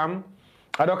also, I come.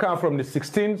 I don't come from the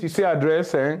 16th. You see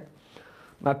address, eh?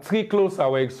 Now, 3 close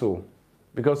away, so.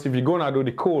 Because if you're going to do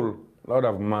the cold, Lord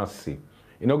have mercy.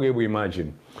 You're not going to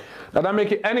imagine. That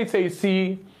make it anything you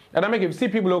see, and that make it, if you see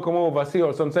people who come over, see,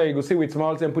 or sometimes you go see with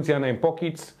small and put your hand in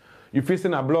pockets, you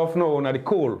facing a bluff, no, not the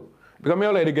cold. Because me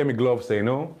already get me gloves, you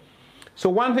know. So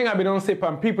one thing I've been on say,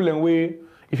 people in way,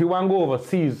 if you want to go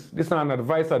overseas, this is not an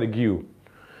advice I give you.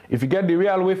 If you get the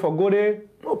real way for go there,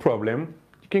 no problem.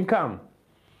 You can come.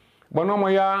 But no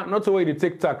more, not the way they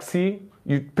take taxi,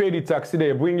 you pay the taxi,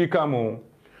 they bring you come home.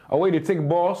 Or way they take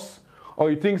bus,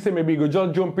 or you think say maybe you go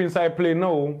just jump inside plane.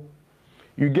 No.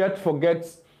 You forget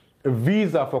a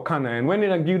visa for Canada. And when they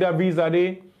don't give that visa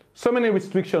there, so many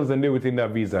restrictions and there within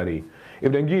that visa there.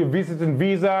 If they give you a visiting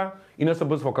visa, you're not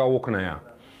supposed to walk now.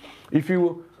 If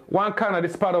you want Canada,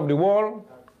 this part of the world,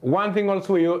 one thing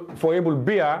also you for able to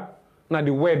bear, now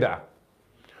the weather.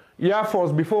 Yeah,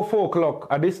 for before 4 o'clock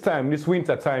at this time, this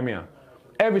winter time here,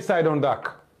 every side on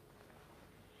dark.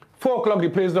 4 o'clock the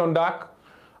place on dark.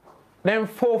 Then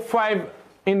 4, 5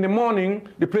 in the morning,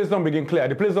 the place don't begin clear.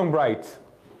 The place don't bright.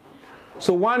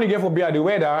 So one you get for bear the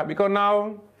weather, because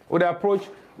now with the approach,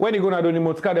 when you go to do the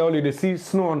motor, they only see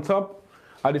snow on top.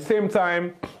 At the same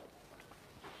time,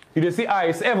 you see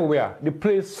ice everywhere. The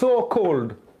place so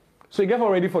cold. So you get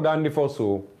ready for that before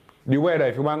so the weather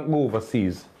if you want to go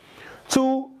overseas.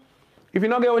 2, if you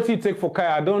not get what you take for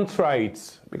kaya, don't try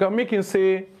it. Because making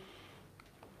say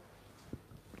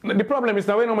the problem is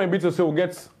now when my business say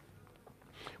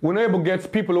we're not able to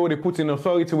get people who they put in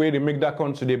authority where they make that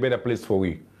country a better place for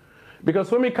we.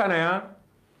 Because when we can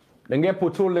then get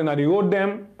patrol then they road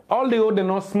them, all the road they're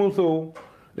not smooth so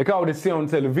like how they see on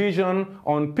television,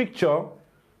 on picture,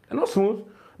 they're not smooth.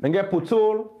 Then get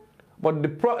patrol. But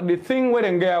the thing where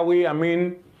they get away, I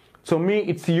mean, to me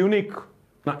it's unique,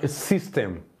 not a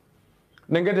system.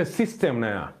 Then get a system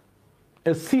now.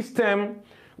 A system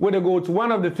where they go to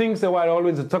one of the things that I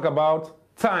always talk about,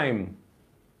 time.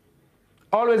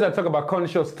 Always I talk about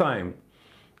conscious time.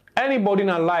 Anybody in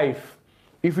a life,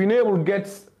 if you're able to get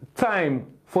time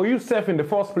for yourself in the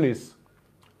first place,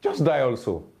 just die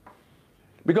also.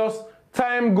 Because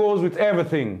time goes with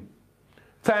everything.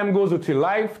 Time goes with your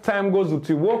life, time goes with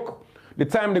your work, the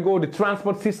time they go with the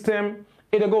transport system,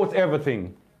 it'll go with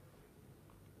everything.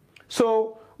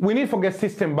 So we need to get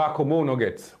system back home, no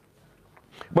get.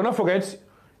 But don't forget,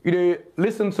 you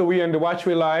listen to we and the watch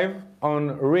we live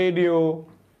on radio,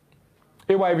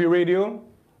 AYV Radio,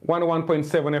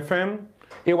 101.7 FM,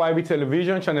 AYV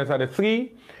Television, channel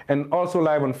 33, and also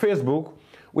live on Facebook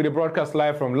with a broadcast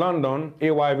live from London,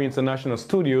 AYV International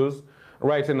Studios,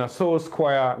 right in a Soul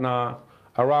Square now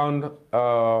around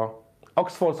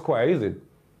Oxford Square, is it?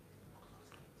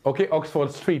 Okay,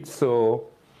 Oxford Street. So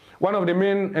one of the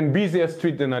main and busiest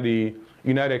streets in the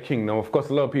United Kingdom. Of course,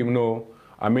 a lot of people know,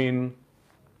 I mean,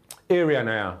 area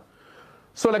now.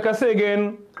 So like I say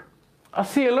again, I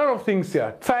see a lot of things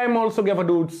here. Time also give a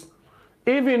dudes.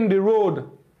 Even the road,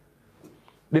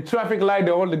 the traffic light,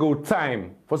 they all go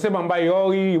time. For say, you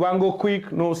want to go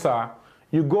quick? No, sir.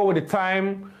 You go with the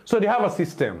time. So they have a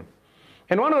system.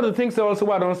 And one of the things also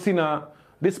I don't see now,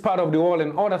 this part of the world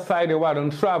and other side of the world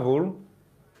don't travel,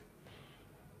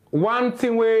 one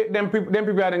thing where them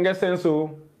people hadn't get sense,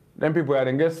 so them people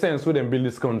hadn't get sense who them build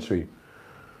this country.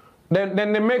 Then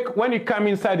they make, when you come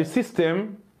inside the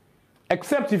system,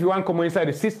 except if you want to come inside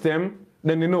the system,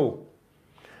 then they know.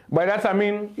 By that I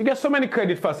mean, you get so many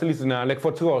credit facilities now, like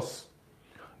for trust.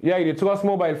 Yeah, you trust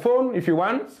mobile phone if you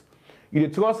want. You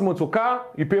trust motor car,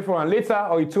 you pay for one later,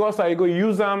 or you trust how you go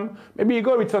use them. Maybe you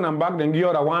go return them back, then give the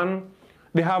other one.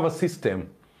 They have a system.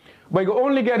 But you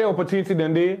only get the opportunity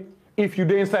then if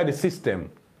you're inside the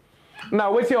system.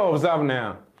 Now, what you observe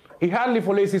now, it hardly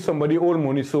for see somebody old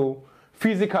money, so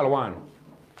physical one.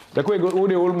 Like we go all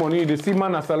the old money, they see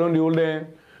man a salon, the old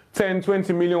 10,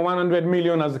 20 million, 100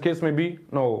 million as the case may be.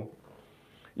 No.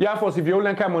 Yeah, first, if you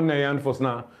only come on there, first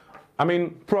now, I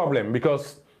mean, problem,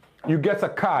 because you get a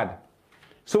card.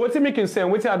 So what you making say,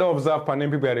 what you had to observe for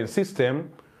people in the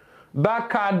system, that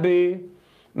card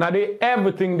now they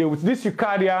everything they with this you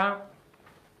card here,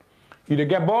 you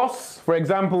get boss. For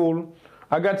example,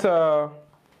 I got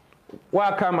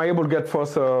why am I able to get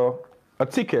first a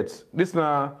ticket? This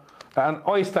now an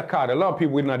Oyster card. A lot of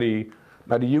people in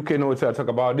the UK know what I talk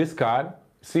about this card.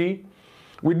 See,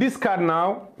 with this card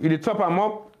now, you top them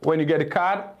up when you get the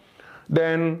card.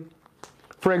 Then,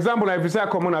 for example, if you say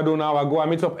come on, I do now, I go, I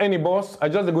meet up any boss. I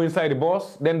just go inside the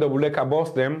boss, then double like I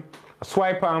boss them, I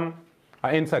swipe them,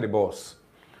 I enter the boss.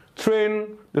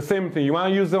 Train, the same thing. You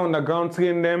want to use them on the ground,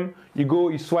 train them, you go,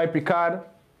 you swipe your card.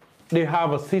 They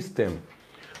have a system.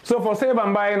 So for say if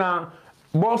I'm buying a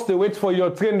boss, they wait for you,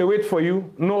 train, they wait for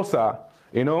you. No, sir.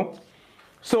 You know?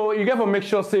 So you got to make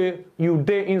sure, say, you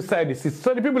there inside the system.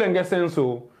 So the people can get sense.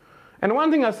 So. And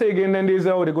one thing I say again, then they say,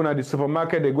 oh, they go to the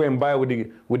supermarket, they go and buy with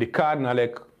the card. And I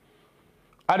like,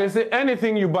 they say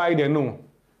anything you buy, they know.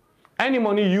 Any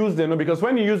money you use, they know. Because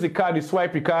when you use the card, you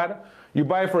swipe your card, you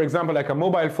buy, for example, like a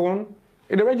mobile phone,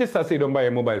 the register say you don't buy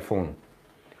a mobile phone.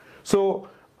 So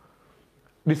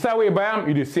the same way you buy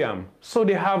them, you see them. So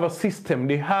they have a system.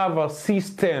 They have a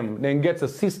system. Then get a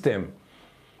system.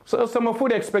 So some of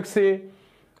what they expect, say,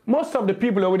 most of the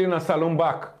people are within a salon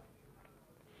back.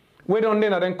 Where don't they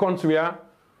in that country,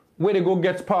 where they go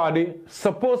get party,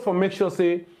 suppose for make sure,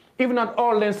 say, even not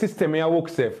all them system here work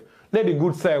safe, let the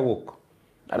good side work.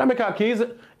 And that make our kids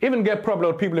even get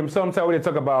problem with people sometimes when they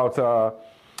talk about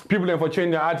people for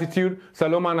change their attitude,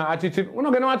 Salomon attitude. We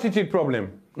don't get no attitude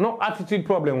problem. No attitude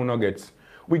problem we not get.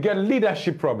 We get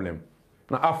leadership problem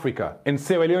in Africa, in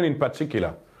Sierra Leone in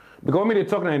particular. Because when they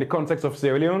talk now in the context of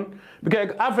Sierra Leone,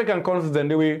 because African countries then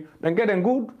the way, then get them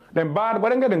good, then bad, but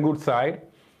then get them good side.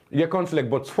 You get countries like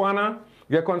Botswana,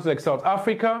 you get countries like South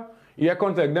Africa, you get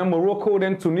countries like then Morocco,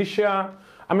 then Tunisia.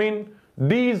 I mean,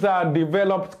 these are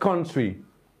developed countries.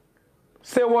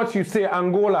 Say what you say,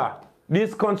 Angola,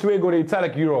 this country go to Italy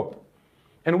like Europe.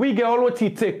 And we get all what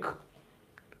it take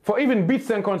for even beat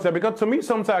some country. Because to me,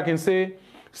 sometimes I can say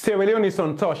Sierra Leone is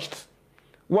untouched.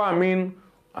 What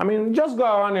I mean, just go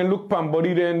around and look pan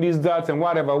body then, this, that, and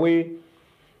whatever way.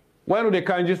 Why do they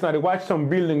can't just now they watch some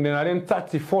building then, and then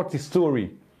 30, 40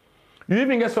 story. You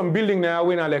even get some building now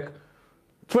when like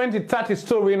 20, 30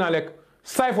 story now like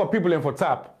side for people and for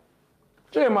tap.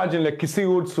 Just imagine like Kisi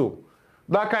also.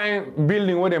 That kind of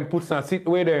building where them put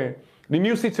where the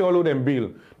new city all of them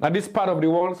build. Now this part of the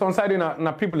world, some side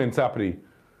na people in tap.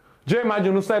 Just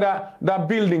imagine you say that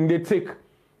building they take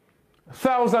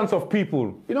thousands of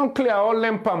people. You don't clear all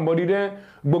them pan body there,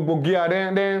 Bogbogia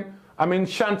then I mean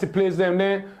shanty place them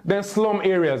there, then slum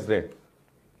areas there.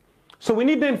 So we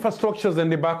need the infrastructures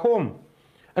and the back home.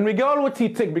 And we get all what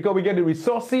it takes because we get the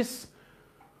resources,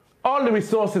 all the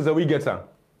resources that we get.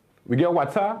 We get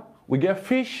water, we get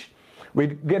fish, we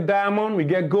get diamond, we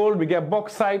get gold, we get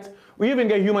bauxite, we even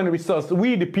get human resources.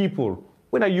 We the people,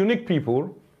 we're unique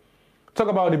people. Talk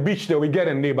about the beach that we get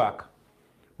and lay back.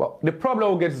 But the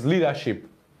problem we get is leadership.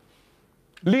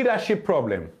 Leadership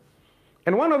problem.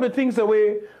 And one of the things that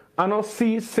we I not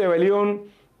see Sierra Leone,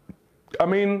 I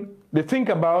mean, they think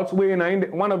about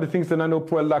one of the things that I know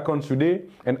poor that country today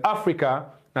and Africa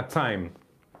at time.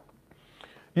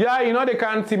 Yeah, you know they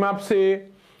can't team up say,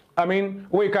 I mean,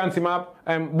 we can't team up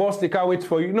and boss they can't wait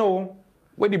for you. No,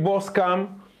 when the boss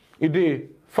come, it did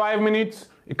 5 minutes,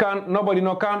 you can't nobody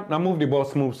no come, now move the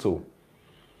boss move so.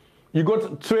 You go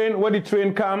to train, when the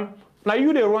train come, now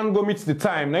you they run go meet the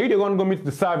time, now you they run go meet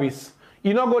the service.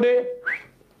 You not go there,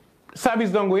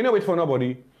 service don't go, you know wait for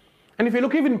nobody. And if you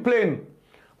look even plane,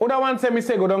 other one tell me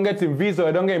say go don't get him visa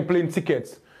or don't get him plane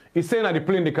tickets. He's saying that the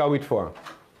plane they can't wait for.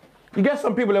 You get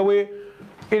some people away,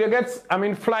 it gets, I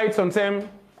mean, flights on time,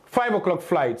 5 o'clock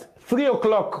flight, 3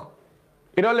 o'clock.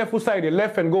 It all left side, they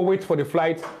left and go wait for the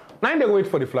flight. 9 they go wait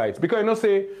for the flight. Because you know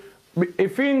say,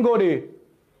 if you go there,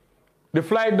 The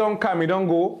flight don't come, it don't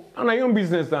go, and your own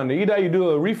business done. Either you do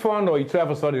a refund or you try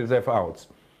to sort yourself out.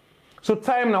 So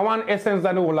time now one essence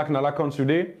that we lack in our country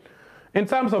today. In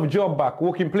terms of job back,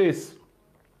 working place,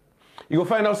 you go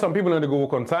find out some people don't go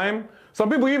work on time. Some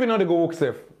people even know they go work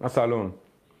safe. That's alone.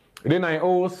 Then I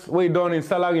host, we done in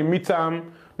salary,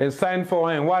 midterm, then sign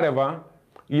for and whatever.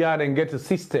 Yeah, then get a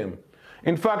system.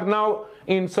 In fact, now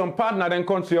in some partner then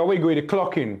country, we go the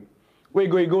clock in. We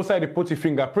go inside, they put your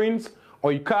fingerprints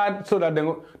or your card so that they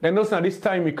know now this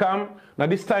time you come, now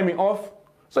this time you off.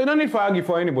 So you don't need to argue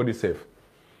for anybody safe.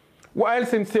 What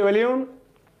else in Sierra Leone?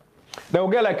 They will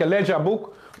get like a ledger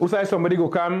book. Who say somebody go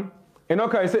come, and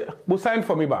okay, say, "But sign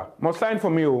for me, ba? Must sign for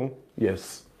me, oh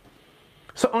yes."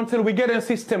 So until we get a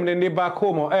system, then they back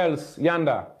home or else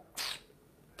yonder.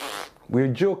 We're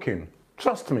joking.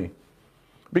 Trust me,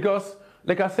 because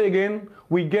like I say again,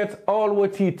 we get all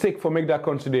what it takes for make that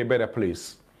country a better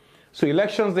place. So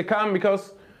elections they come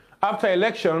because after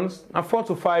elections, 4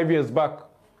 to 5 years back,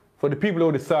 for the people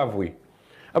who they serve we.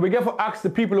 And we get to ask the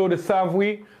people who they serve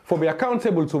we for be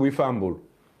accountable to we fumble.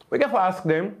 We get to ask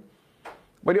them.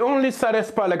 But the only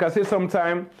saddest part, like I say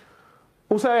sometime,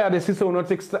 who say the system will not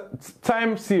take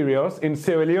time serious in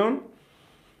Sierra Leone,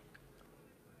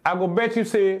 I go bet you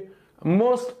say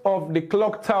most of the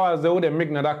clock towers they make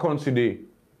in that country today,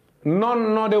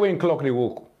 none they way in clock they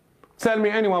work. Tell me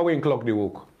anyone way in clock they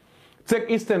work. Take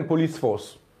Eastern Police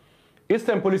Force.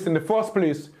 Eastern Police in the first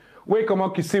place, where come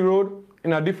out Kisi Road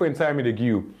in a different time in the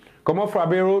queue. Come out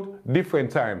Frabe Road,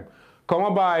 different time. Come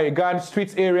out by Guard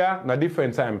Street area, na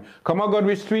different time. Come out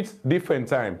Godwich Street, different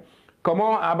time. Come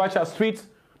out Abacha Street,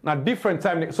 na different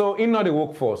time. So in not the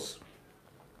workforce.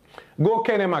 Go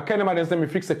Kenema then say me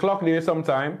fix the clock there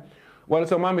sometime. Well,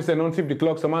 some man say don't tip the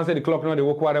clock. Some man say the clock not the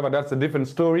work, whatever. That's a different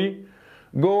story.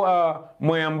 Go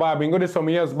Moyamba, go there some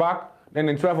years back. Then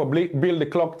they try to build the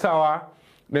clock tower.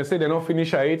 They say they don't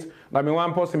finish it. I mean,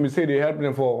 one person will say they help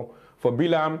them for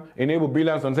Bilam, enable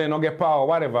Bilams and say not get power or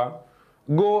whatever.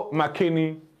 Go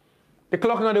McKinney. The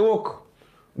clock not the work.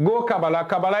 Go Kabbalah.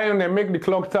 Kabbalah, they make the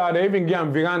clock tower. They even give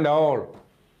them veranda all.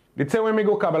 The tell when me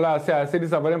go Kabbalah, I say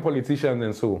these are very politicians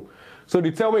and so. So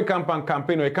the tell we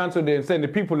campaign or they cancel they send the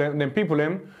people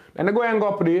them, and they go and go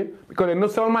up there because they know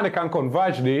someone they can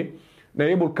converge there. They're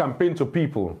able to campaign to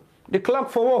people. The clock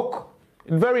for work.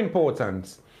 It's very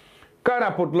important.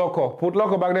 Canada put lock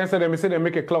up back then, they say they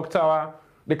make a clock tower,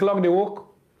 the clock they work.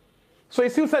 So you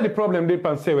still said the problem did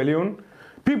pan Sierra Leone.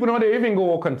 People know they even go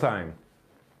work on time.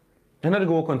 They not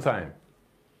go work on time.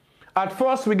 At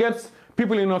first we get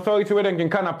people in authority where they can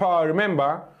kind of power.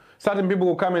 Remember, certain people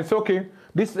will come and say, okay,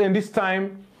 this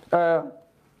time,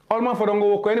 all man for don't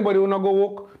go work, anybody will not go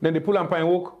work, then they pull and pine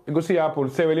work, you go see Apple,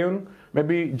 Sierra Leone,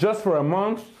 maybe just for a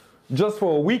month, just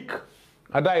for a week,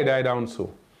 I die down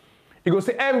so. You go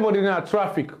see everybody in our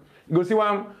traffic. You go see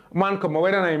one man come,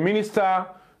 whether a minister,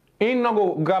 he not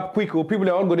go grab quick, or people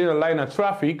that all go in the line of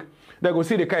traffic, they go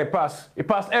see the car pass. It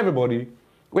pass everybody.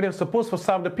 When they're supposed to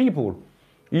serve the people.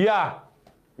 Yeah,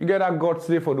 you get that guts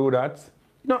there for do that.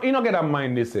 You don't get that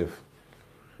mind they safe.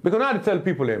 Because now I tell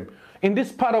people them, in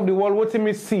this part of the world, what you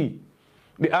may see,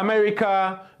 the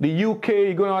America, the UK,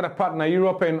 you go to other part in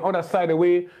Europe and other side the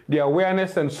way, the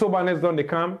awareness and soberness don't they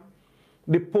come.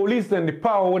 The police and the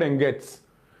power what they get.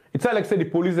 It's like say the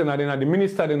police and the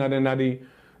minister and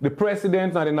the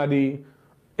president and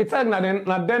it's like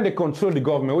not then they control the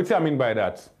government. What do I mean by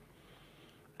that?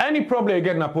 Any problem you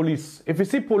get in the police, if you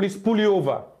see police pull you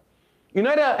over, you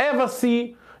never ever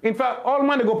see, in fact, all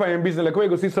man they go by in business, like where you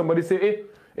go see somebody say,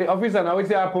 hey officer, now what's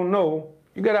happen? No,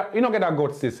 you don't get that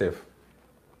God stay safe.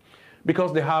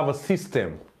 Because they have a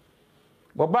system.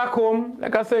 But back home,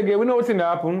 like I said again, we know what's in the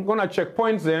happen, gonna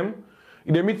checkpoints them.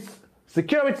 If they meet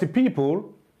security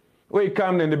people, where you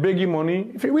come and they beg you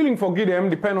money, if you're willing to forgive them,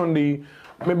 depend on the,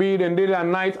 maybe then day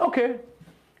and night, okay.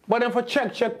 But then for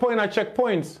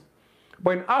checkpoints.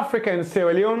 But in Africa and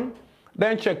Sierra Leone,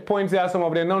 then checkpoints, there are some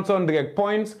of the non-direct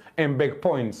points and big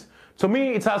points. To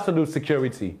me, it has to do with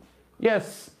security.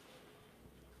 Yes.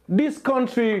 This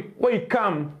country, where you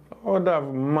come, oh, have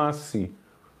mercy.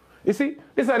 You see,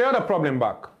 this is the other problem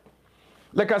back.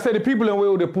 Like I said, the people in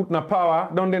where they put in power,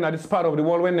 down there at this part of the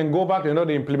world, when they go back, they know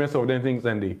they implement some of them things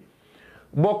and they.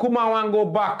 But Kuma want go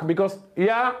back because,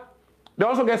 yeah, they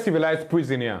also get civilized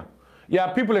prison here. Yeah,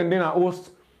 people in there are host.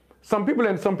 Some people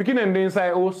and some picking in the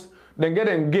inside host, they get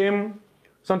in game,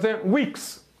 sometimes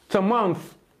weeks to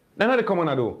month. They're not the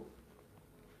common do.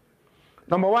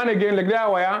 Number one again, like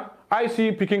that where I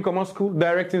see picking common school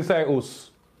direct inside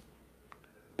host.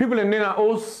 People in there are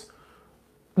host.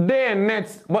 Day and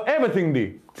night, but everything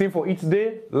day. Team for each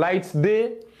day, lights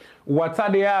day, water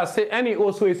they are. Say any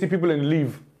also you see people in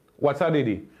leave. Water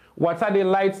they. what are the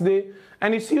lights there,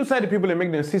 and you see outside the people that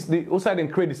make the outside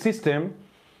and create the system.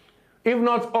 If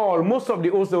not all, most of the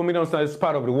hosts that we outside is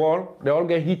part of the wall. They all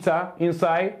get heater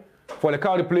inside for the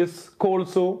car the place cold,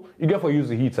 so you get for use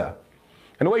the heater.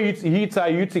 And when you use the heater,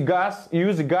 you use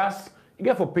the gas, you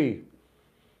get for pay.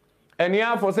 And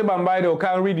yeah, for say by they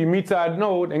can't read the meter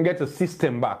node and get a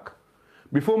system back.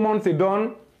 Before months are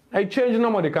done, I change the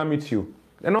number they can meet you.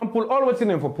 They don't pull all what's in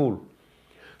them for pull.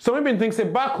 So maybe things say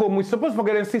back home, we're supposed to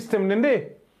get a system then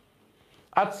they.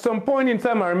 At some point in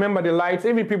time, I remember the lights,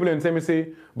 every people in tell me say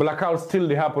blackout still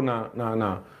they happen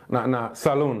na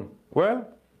salon. Well,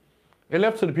 it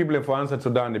left to the people for answer to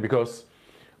that because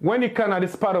when you can at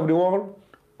this part of the world,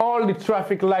 all the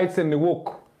traffic lights in the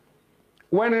walk.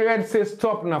 When the red says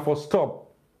stop, now for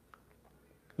stop.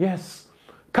 Yes.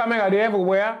 Camera there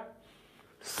everywhere.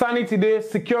 Sanity day,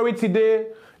 security day,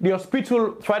 the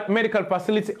hospital, medical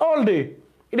facility, all day.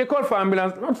 If they call for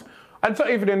ambulance, not. And so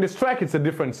if then they strike, it's a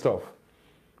different stuff.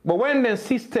 But when the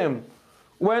system,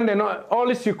 when they know all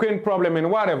this Ukraine problem and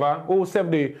whatever, who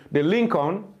save the link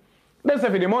on, they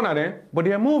save the money there, but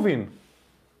they are moving.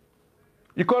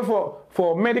 You call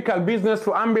for medical business,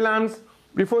 for ambulance,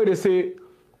 before they say,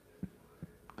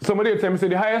 somebody will tell me, say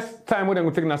the highest time we're going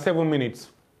to take now 7 minutes.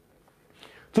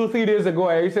 2-3 days ago,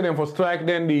 I said them for strike,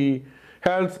 then the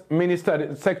health minister,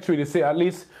 the secretary, they say at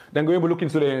least then go able to look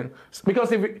into the,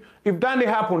 because if that they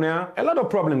happen now, a lot of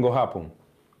problem go happen.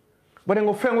 But then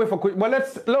go find way for quick. But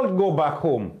let's go back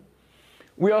home.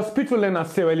 We hospital in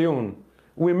Sierra Leone.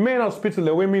 We main hospital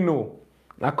the way we know.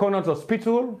 Na Connaught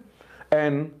Hospital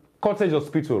and Cottage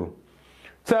Hospital.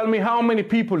 Tell me how many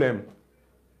people them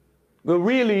will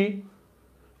really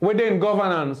within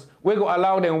governance we go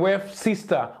allow them wife,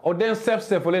 sister, or then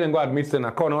self-self let them go admit them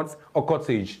at Connaught or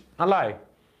Cottage. A lie.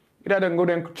 Either then go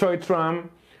then Troy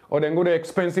Tram or then go to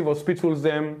expensive hospitals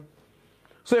them.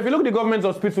 So if you look at the government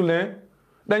hospital there,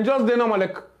 then just they know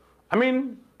like, I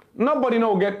mean, nobody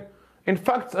know get. In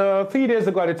fact, 3 days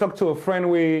ago I talked to a friend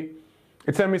where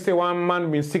he tell me say one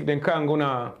man been sick then can't go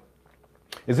na.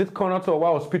 Is it Connaught or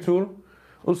what hospital?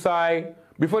 Who say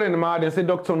before they mad and say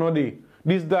doctor no dey.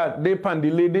 This that they pan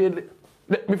delay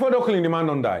before they clean the man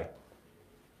don't die.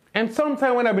 And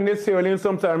sometime when I've been there Sierra Leone,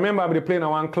 sometimes I remember I've been playing at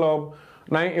one club.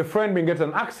 Now a friend been get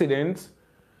an accident.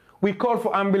 We called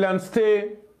for ambulance,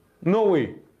 stay, no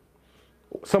way.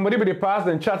 Somebody be the pass,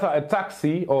 then charter a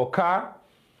taxi or car,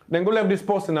 then go left this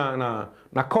person na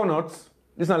Connaught.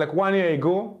 This is not like 1 year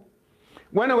ago.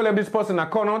 When I go left this person na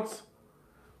Connaught,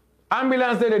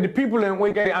 ambulance there, the people when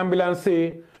we get the ambulance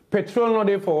say, petrol not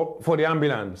there for the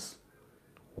ambulance.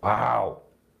 Wow.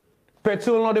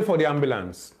 Petrol not there for the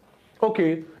ambulance.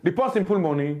 Okay, the person pull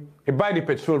money, he buy the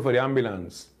petrol for the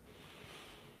ambulance.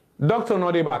 Doctor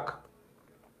not there back.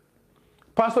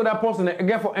 Pastor that person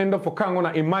get for end up for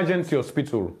Kangona emergency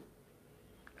hospital.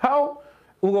 How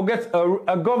we will get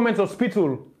a government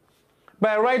hospital?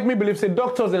 By right, me believe say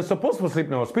doctors are supposed to sleep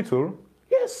in the hospital.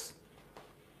 Yes.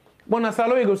 But na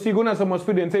salo you go see go na some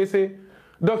hospital and say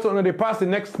doctor no they pass the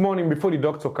next morning before the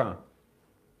doctor can.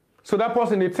 So that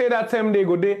person they say that time they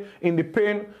go there in the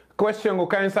pain question go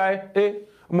inside,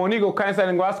 money go inside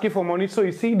and go ask you for money. So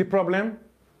you see the problem.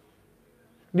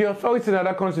 The authorities in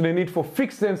other countries they need for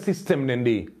fixing system than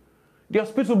they. The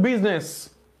hospital business.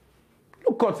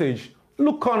 Look Cottage.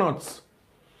 Look Connaught.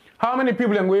 How many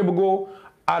people are able to go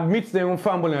admit their own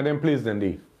family and then place than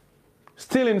they?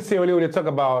 Still in Sierra Leone they talk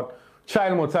about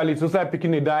child mortality. So start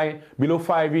picking they die below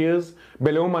 5 years.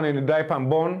 Belly woman and they die and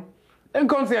born. Then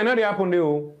country I know they happen there.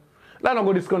 Let not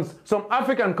go discuss. Some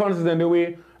African countries in the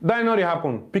way die know they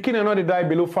happen. Picking I know they die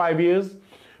below 5 years.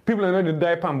 People I know they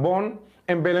die and born.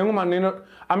 And belly woman they not.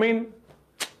 I mean,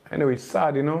 anyway, it's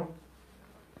sad, you know.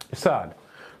 It's sad.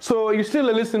 So you still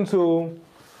listen to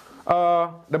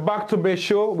the Back to Base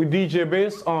show with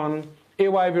DJ.Base on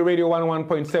AYV Radio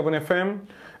 101.7 FM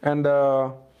and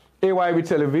AYV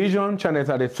Television, channel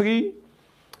 33.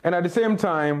 And at the same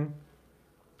time,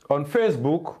 on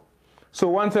Facebook. So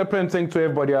one thank to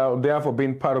everybody out there for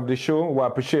being part of the show. We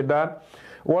appreciate that.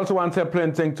 We also want to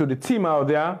thank to the team out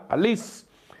there, at least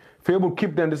if you're able to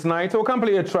keep them this night. So we can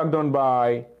play a track done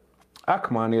by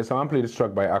Ackman. Yes, I want to play this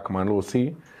track by Ackman, we'll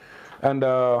see. And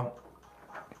okay,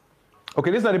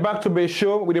 this is the Back to Base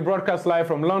show with the broadcast live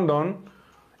from London,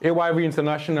 AYV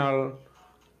International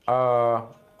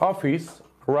office,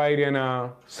 right in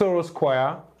Soros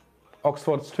Square,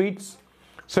 Oxford Streets,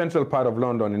 central part of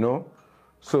London, you know.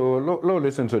 So,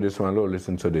 listen to this one,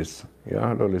 listen to this.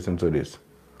 Yeah, listen to this.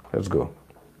 Let's go.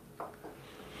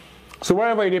 So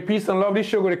wherever you're, peace and love, this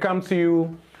show going to come to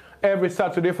you every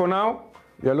Saturday for now.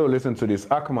 Yeah, listen to this.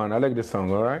 Ackman, I like this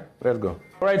song, all right? Let's go.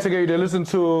 All right, again, you listen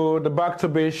to the Back to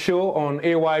Base show on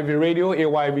AYV Radio,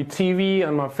 AYV TV,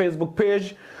 and my Facebook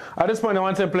page. At this point, I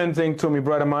want to play thing to me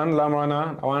brother, man,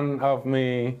 Lamrana, one of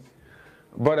me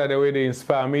brother, the way they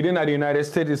inspire me. Then at the United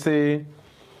States, you say,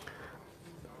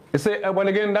 well,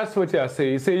 again, that's what you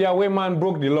say. You say, yeah, way man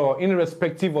broke the law,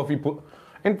 irrespective of people.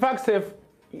 In fact, if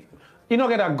you don't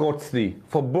get that guts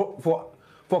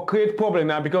for create problem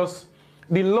now, because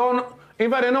the law, in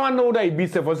fact, they don't know that it be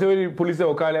safe. For say the police say,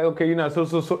 okay, you know,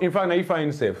 so. In fact, now you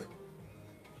find safe.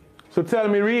 So tell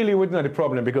me really what's not the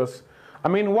problem, because, I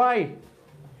mean, why?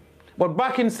 But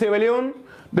back in Sierra Leone,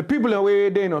 the people away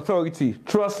there in authority,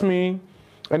 trust me,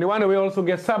 and the one away also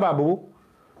get sababu,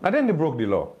 and then they broke the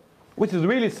law, which is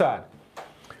really sad.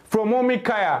 From Omi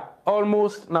Kaya,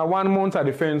 almost now 1 month at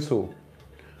the fence, so.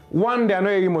 One day, I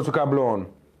know you must blow on.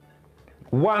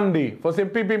 One day, for saying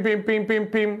pim, pim, pim, pim, pim,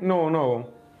 pim. No.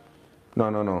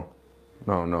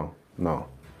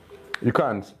 You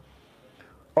can't.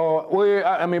 Or,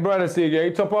 I mean, brother say, yeah,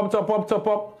 top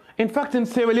up. In fact, in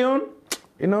Sierra Leone,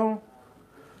 you know,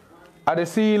 I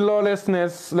see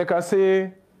lawlessness, like I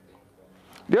say.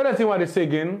 The other thing what they say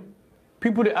again,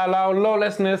 people they allow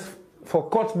lawlessness for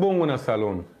cut bongo in a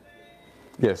salon.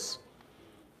 Yes.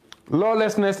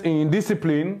 Lawlessness in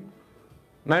discipline,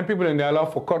 9 people in they allow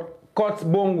for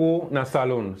cut bongo in a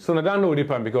salon. So I don't know the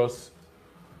point, because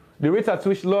the rate at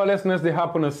which lawlessness they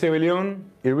happen in Sierra Leone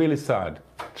is really sad.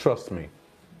 Trust me.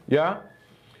 Yeah?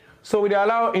 So they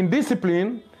allow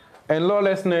indiscipline and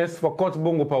lawlessness for cut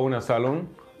bongo pa una salon,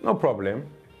 no problem.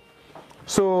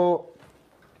 So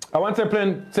I want to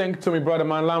thank to my brother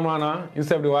man Lamrana,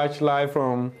 instead of watch live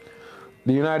from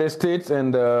the United States,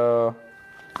 and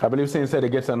I believe since they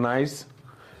get a nice,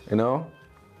 you know.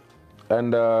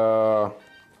 And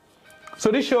so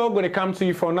this show going to come to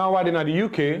you for now in the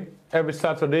UK every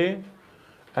Saturday,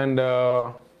 and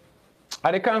at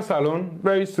the Can Salon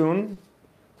very soon.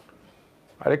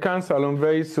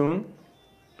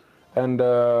 And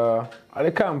at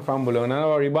the Camp Family, and I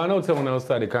already but I know someone else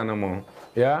at the Canamo.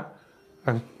 Yeah?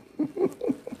 At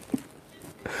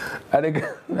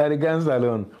the Can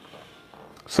Salon.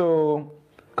 So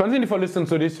continue for listening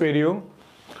to this video,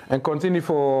 and continue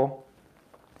for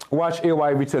watch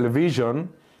AYV television.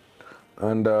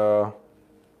 And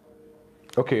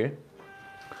okay.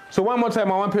 So one more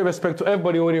time, I want to pay respect to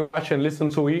everybody who watch and listen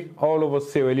to it all over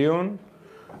Sierra Leone.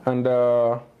 And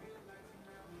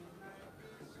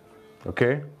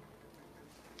okay.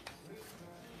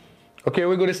 Okay,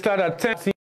 we're going to start at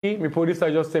 10:30. My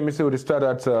producer just said me say we'll start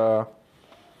at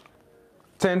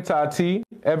 10:30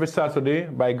 every Saturday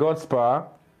by God's power.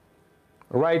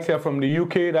 Right here from the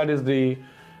UK, that is the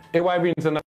AYV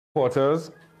International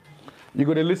Headquarters. You're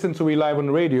going to listen to it live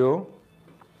on radio.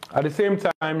 At the same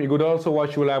time, you could also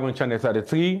watch it live on Channel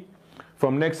 33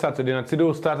 from next Saturday. And today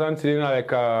we'll start until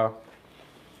like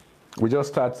we just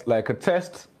start like a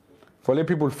test for let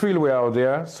people feel we're out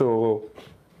there. So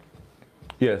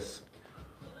yes.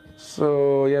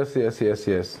 So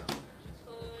yes.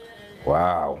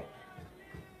 Wow.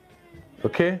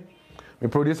 Okay. My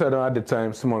producer don't have the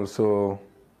time small, so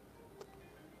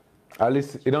at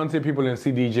least it don't take people and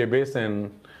see Dj.Base,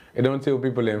 and it don't take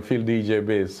people and feel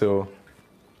Dj.Base. So,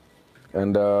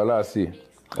 and let's see.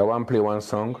 I want to play one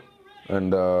song,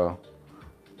 and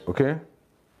okay.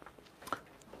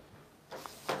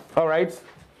 All right.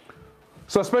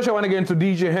 So special one again to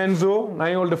DJ Henzo.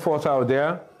 I hold the fort out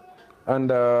there, and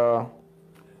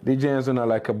DJ Henzo not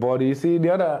like a body. You see,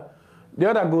 the other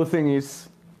good thing is,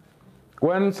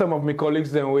 when some of my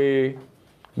colleagues then we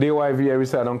DYV every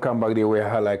time I don't come back, they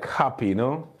were like happy, you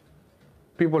know?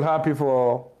 People happy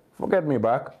for get me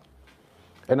back.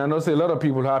 And I know say a lot of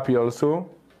people happy also.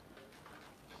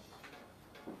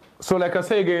 So like I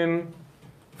say again,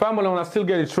 family wanna still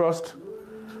get the trust,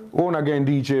 own again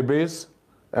Dj.Base,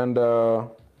 and I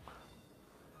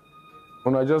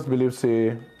just believe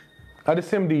say at the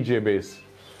same Dj.Base.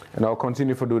 And I'll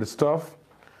continue to do the stuff,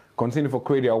 continue to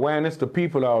create the awareness to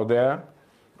people out there.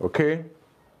 Okay.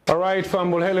 All right,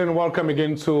 family, hello and welcome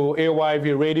again to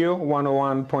AYV Radio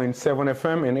 101.7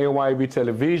 FM and AYV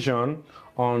Television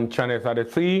on Channel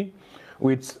 33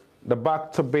 with the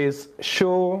Back to Base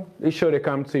show. This show they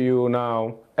come to you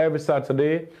now every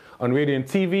Saturday on radio and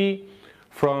TV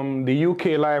from the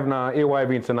UK live now,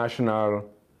 AYV International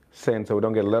Center. We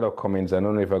don't get a lot of comments. I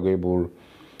don't know if I'm able to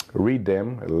read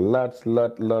them. A lot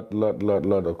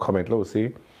of comments. Let's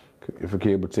see if we can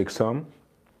able to take some.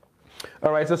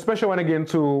 All right, so special one again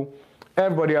to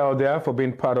everybody out there for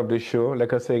being part of this show.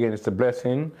 Like I say again, it's a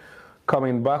blessing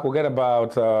coming back. We'll get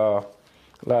about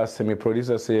last semi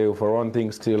producer say for one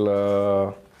thing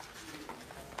still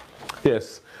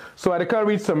Yes. So I can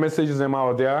read some messages them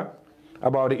out there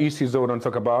about the issues that we don't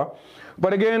talk about.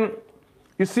 But again,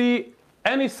 you see,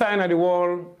 any sign of the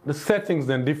world, the settings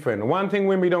then different. One thing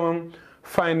when we don't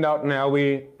find out now,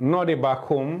 we know they back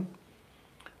home.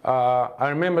 I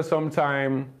remember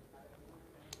sometime,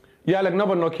 yeah, like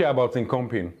nobody not care about in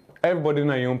company. Everybody in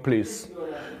their own place.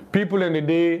 People in the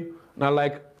day, now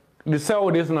like, the cell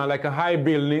is now like a high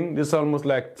building. This is almost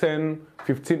like 10,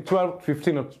 15, 12,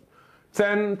 15, or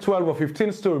 10, 12 or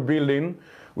 15 story building.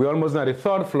 We're almost at the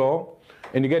third floor.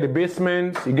 And you get the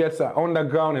basement, you get the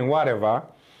underground and whatever.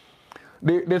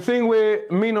 The thing where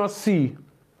me not see,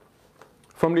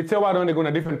 from the tower down they go in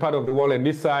a different part of the world and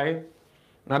this side,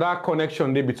 now that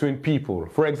connection there between people.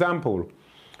 For example,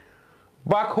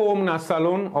 back home in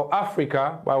Salon or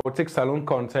Africa, but I will take Salon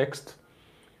context.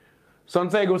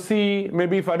 Sometimes I go see,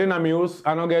 maybe if I didn't amuse,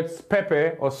 I don't get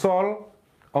pepper or salt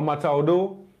or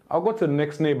mataudo, I'll go to the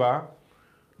next neighbor.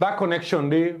 That connection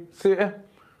there, say,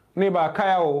 neighbor,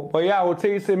 Kaya, but yeah, I will tell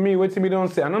you, say me, wait till me don't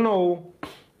say, I don't know.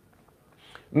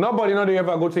 Nobody know they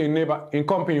ever go to your neighbor in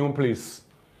company your own place.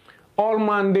 All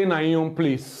man they in your own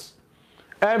place.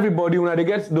 Everybody when they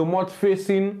get the mouth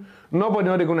facing, nobody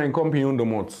know they gonna in company on the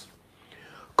mouth.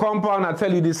 Compound, I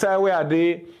tell you the side where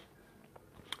they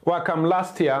come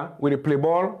last year with the play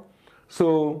ball.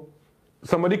 So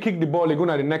somebody kick the ball, they go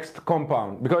to the next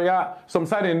compound. Because yeah, some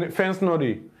side in the fence know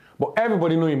they. But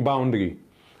everybody know in boundary.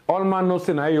 All man know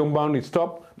say na your own boundary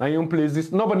stop, na your own place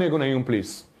this, nobody gonna your own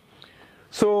place.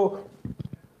 So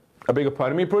I beg your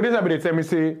pardon. Me producer be tell me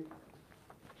say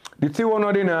the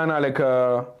T1 in like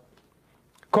a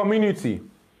community.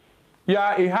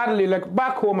 Yeah, it hardly like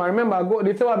back home. I remember I go.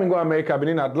 They tell me go to America. I've been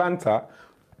in Atlanta.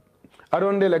 I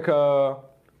don't do like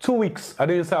 2 weeks. I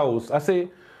did in house. I say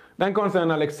then concern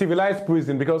like civilized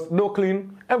prison because no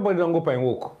clean. Everybody don't go and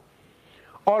work.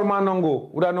 All man don't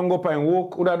go. Uda don't go and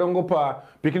work. Uda don't go pa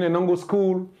picking don't go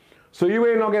school. So you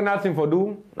ain't not get nothing for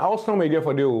do. I also may get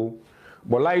for do.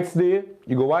 But lights day,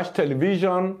 you go watch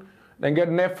television, then get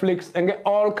Netflix, and get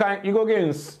all kind. You go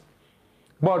games.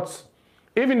 But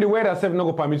even the weather self no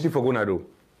go permit you for gonna do.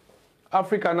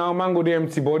 Africa now, man go the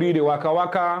empty body, the waka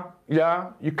waka.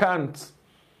 Yeah, you can't.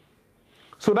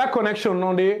 So that connection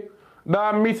on there,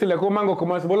 that meeting like oh man go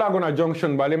come out, but I go na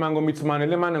junction, but man go meet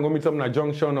man, man go meet up na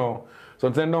junction or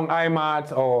something down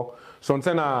IMAT or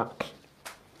something na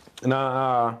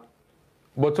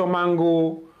bottom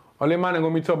mango. Only man go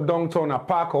meet up downtown a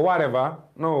park or whatever.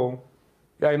 No.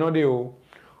 Yeah, you know they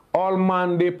all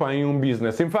man they pan your own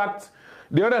business. In fact,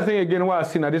 the other thing again what I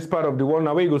seen at this part of the world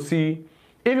now where you go see,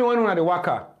 even when you're at the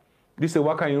waka, this is a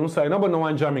waka in your own side, nobody no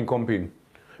one jam in company.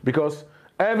 Because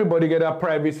everybody get that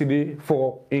privacy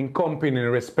for in company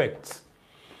and respect.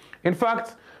 In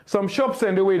fact, some shops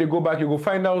and the way they go back, you go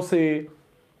find out say,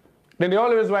 then they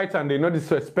always write and they not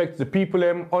disrespect the people,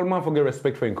 all man forget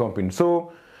respect for in company.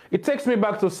 So it takes me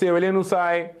back to Sierra Leone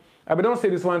side. I don't say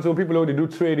this one so people who they do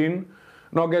trading,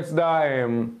 now gets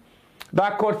that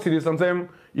court city. Sometimes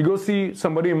you go see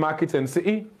somebody in market and say,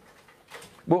 eh.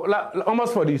 But like,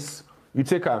 almost for this, you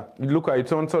take her, you look at it,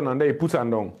 turn, and then you put her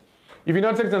down. If you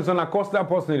don't take them, so cost that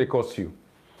person, they cost you.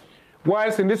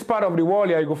 Whilst in this part of the world,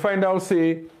 yeah, you go find out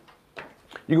say,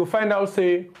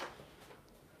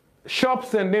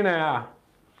 shops and then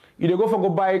you go for go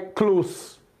buy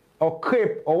clothes or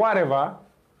crepe or whatever.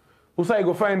 Also, you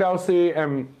go find out say,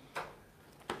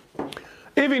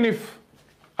 even if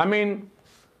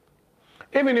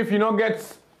you not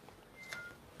get,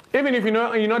 even if you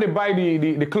know they buy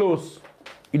the clothes,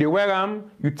 you wear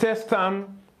them, you test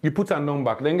them, you put them down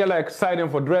back. Then get like side them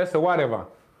for dress or whatever.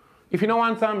 If you don't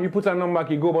want them, you put them down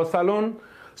back, you go but salon.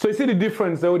 So you see the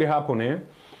difference that would happen, eh?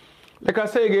 Like I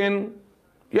say again,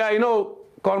 yeah, you know,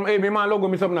 call me, hey, me man, logo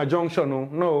meet up in a junction, no.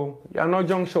 No, you're not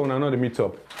junction, I'm not the meet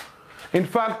up. In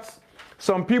fact,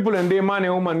 some people and they man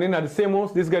and woman, they are the same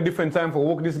house, this get different time for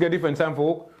work, this get different time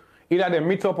for work. Either they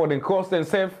meet up or they cross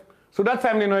themselves. So that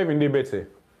time they not even do better.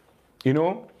 You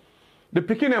know? The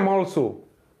picking them also.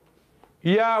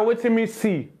 Yeah, wait till me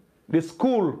see. The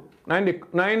school, nine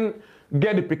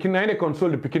get the picking, nine they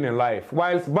control the picking in life.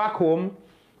 Whilst back home,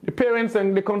 the parents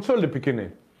and they control the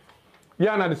picking.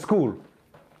 Yeah, not the school.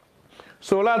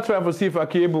 So let's try to see if I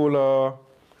can able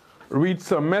read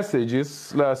some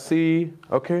messages. Let's see.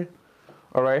 Okay.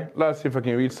 All right. Let's see if I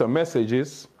can read some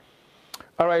messages.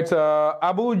 All right.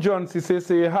 Abu John says,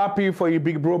 happy for you,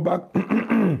 big bro.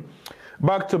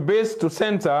 Back to base to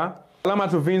center. Lama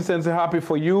to Vincent, happy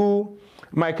for you.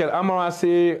 Michael Amara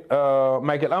say,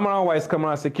 Michael Amara, wise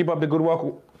camera say, keep up the good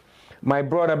work. My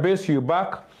brother, base you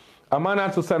back.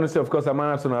 Amana to Sanusi, of course,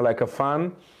 Amana to not like a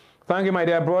fan. Thank you, my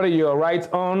dear brother. You're right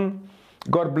on.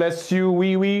 God bless you,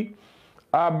 wee wee.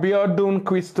 Abiodun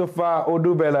Christopher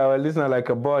Odubela, well, this is not like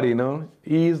a body, you know.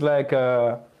 He's like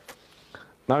a,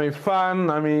 fan.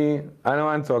 I don't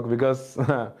want to talk because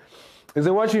is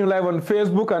they watching you live on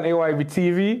Facebook and AYV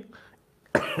TV.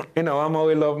 You know, I'm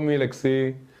always love me, like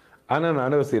say, I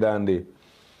don't say that day.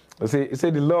 I say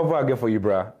the love I get for you,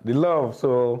 bruh. The love.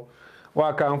 So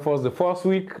what I can force the first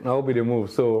week, I hope it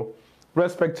move. So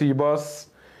respect to you, boss.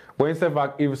 But instead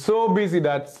of if so busy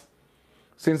that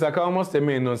since I can almost a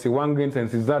minute, see one green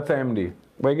sense is that time day.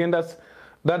 But again, that's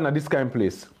not this kind of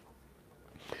place.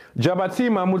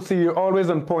 Jabati Mahmoud say you're always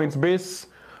on points base.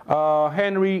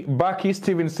 Henry Baki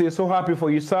Steven say so happy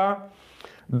for you, sir.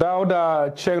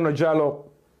 Dauda Chegno Jalo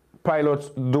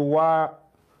pilot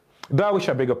Dawish,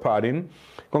 I beg your pardon.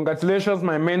 Congratulations,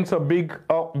 my mentor,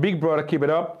 big brother, keep it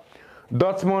up.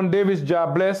 Dortmund Davis,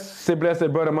 job bless, say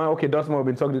blessed brother man. Okay, Dortmund will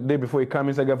be talking the day before he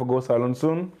comes. I got to go salon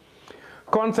soon.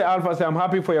 Conte Alpha say I'm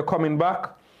happy for your coming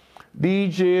back.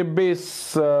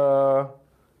 DJ.Base,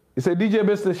 he said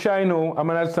DJ.Base the Shino. I'm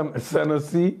gonna have some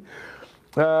Sanosi.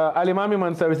 Alimami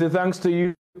Mansavi say thanks to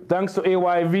you, thanks to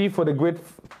AYV for the great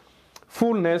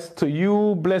fullness to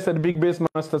you, blessed big bass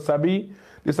master Sabi.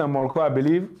 This is Morocco, I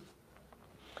believe.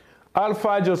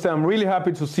 Alpha just say I'm really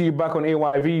happy to see you back on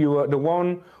AYV. You are the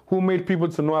one who made people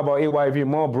to know about AYV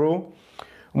more, bro.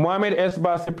 Mohamed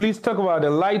Esba say, please talk about the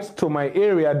lights to my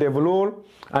area, Devolol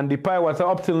and the Pi Water.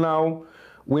 Up till now,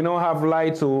 we don't have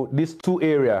light to these two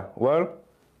areas. Well,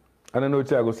 I don't know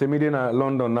what I go say. Me in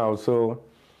London now, so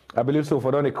I believe so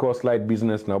for the cross light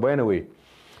business now. But anyway,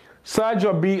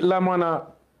 Sergio B. Lamana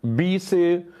B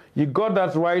say, you got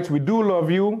that right. We do love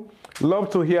you. Love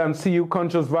to hear and see you.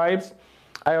 Conscious vibes.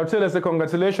 I'll tell us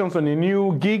congratulations on the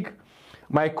new gig.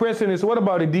 My question is, what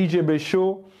about the DJ.Base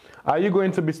show? Are you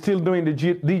going to be still doing the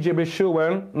DJ.Base show?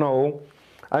 Well, no.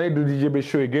 I need to do DJ.Base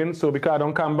show again. So because I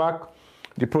don't come back,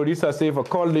 the producer say for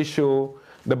call this show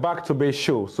the back to base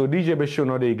show. So DJ.Base show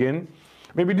not there again.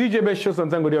 Maybe DJ.Base show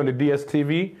sometime go there on the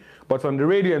DSTV, but on the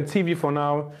radio and TV for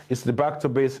now, it's the back to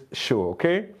base show,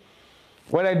 okay?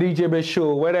 Whether DJ.Base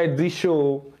show, whether this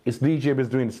show, it's DJ.Base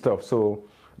doing the stuff. So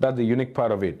that's the unique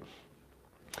part of it.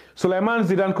 Sulaiman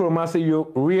Zidan Kuroma say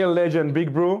you real legend,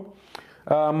 big bro.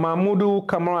 Mahmoudou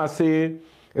Kamara say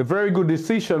a very good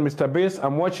decision, Mr. Base.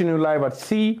 I'm watching you live at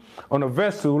sea on a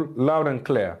vessel, loud and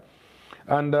clear.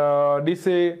 And they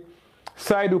say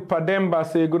Saidu Pademba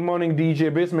say good morning,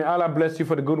 DJ.Base. May Allah bless you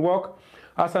for the good work.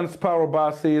 Hassan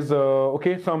Sparrowbar says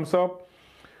okay, thumbs up.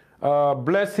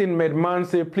 Blessing Medman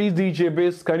say please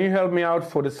DJ.Base, can you help me out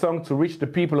for the song to reach the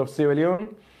people of Sierra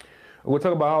Leone? We'll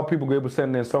talk about how people go able to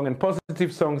send their song and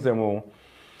positive songs them all.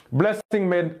 Blessing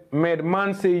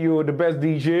Medman say you're the best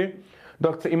DJ.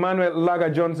 Dr. Emmanuel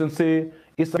Laga Johnson say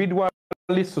it's a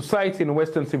individualist society in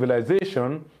Western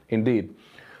civilization, indeed.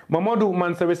 Mamadou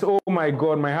Mansavi say, oh my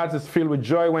God, my heart is filled with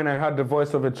joy when I heard the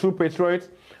voice of a true patriot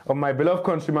of my beloved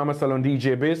country, Mama Salon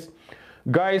DJ.Base.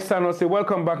 Guy Sano say,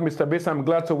 welcome back, Mr. Base. I'm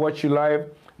glad to watch you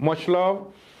live. Much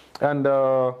love. And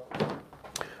on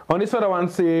this other one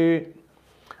say,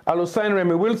 Alosign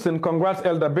Remy Wilson, congrats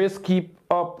Elder Base, keep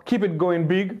it going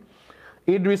big.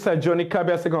 Idrissa Johnny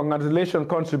Kabia say congratulations,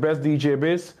 country best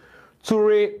DJ.Base.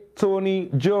 Toure Tony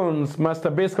Jones,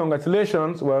 Master Base,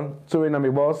 congratulations. Well, Toure na my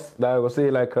boss, that I will say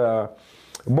like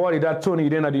body that Tony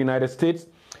then at the United States.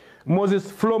 Moses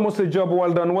Flo Mose job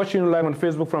well done, watching you live on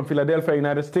Facebook from Philadelphia,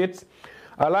 United States.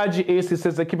 Alaji AC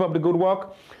says keep up the good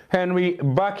work. Henry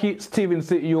Baki Stevens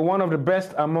say you're one of the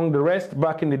best among the rest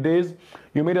back in the days.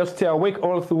 You made us stay awake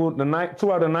all through the night,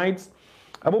 throughout the nights.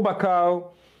 Abu Bakar,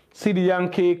 CD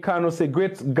Yankee, Kano say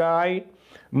great guy.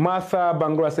 Martha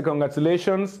Bangura say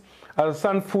congratulations.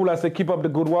 Alsan Fula say keep up the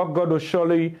good work. God will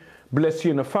surely bless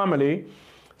you and the family.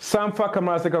 Sam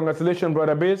Fakama say congratulations,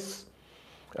 brother Base.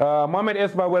 Mohamed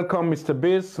Esba, welcome, Mr.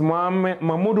 Base.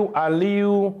 Mahmoudou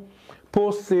Aliu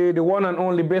Post say the one and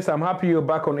only Base. I'm happy you're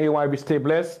back on AYB. Stay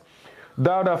blessed.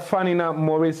 Dauda Fanina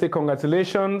More say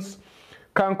congratulations.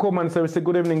 Kanko Mansavi say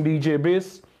good evening,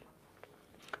 DJ.Base.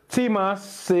 Tima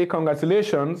say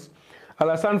congratulations.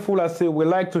 Alasan Fula say we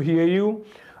like to hear you.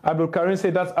 Abdul Karim say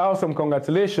that's awesome,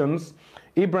 congratulations.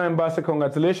 Ibrahim Ba say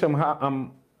congratulations,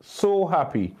 I'm so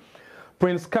happy.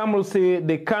 Prince Kamul say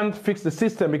they can't fix the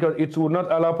system because it will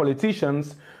not allow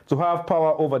politicians to have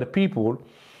power over the people.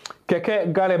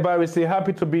 Keke Galebari say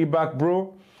happy to be back,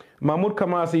 bro. Mahmoud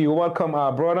Kamar say you welcome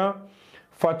our brother.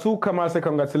 Fatou Kamar say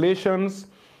congratulations.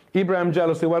 Ibrahim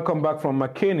Jallo say welcome back from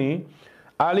McKinney.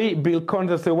 Ali Bill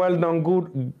Conte say well done,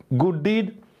 good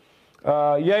deed.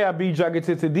 Yaya B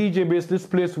Jagete say DJ.Base, this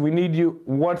place we need you.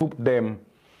 What them?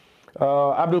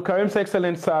 Abdul Karim say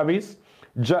excellent service.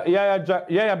 Yaya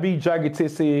B Jagete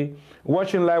say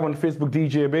watching live on Facebook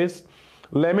DJ.Base.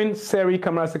 Lemon Seri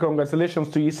Kamara say congratulations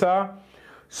to you, sir.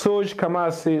 Soj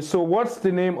Kamara say, so what's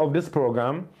the name of this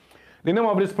program? The name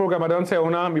of this program, I don't say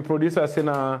Ona, my producer say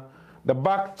the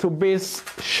Back to Base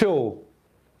show.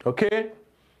 Okay?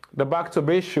 The Back to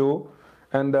Base show.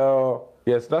 And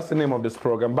yes, that's the name of this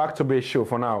program, Back to Base show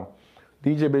for now.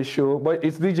 DJ.Base show, but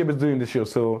it's DJ.Base doing the show,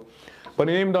 so but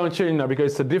the name don't change now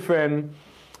because it's a different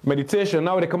meditation.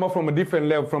 Now they come up from a different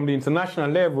level, from the international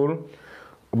level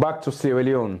back to Sierra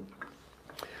Leone.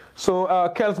 So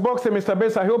Kels Box said, Mr.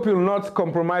 Base, I hope you'll not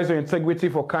compromise your integrity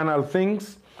for carnal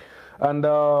things. And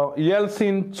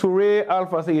Yeltsin Toure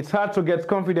Alpha said, it's hard to get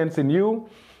confidence in you.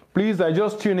 Please, I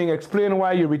just tuning, explain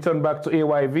why you returned back to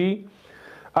AYV.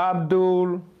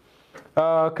 Abdul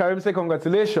Karim said,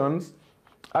 congratulations.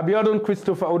 Abiodun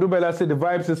Christopher Odubela said, the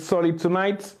vibes is solid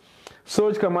tonight.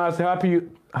 Soj Kamara said,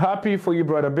 happy for you,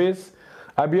 brother Base.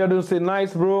 Abiodun said,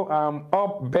 nice, bro.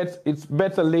 Up, bet it's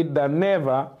better late than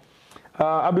never.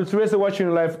 Abdul Teresa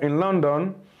watching live in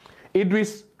London.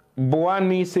 Idris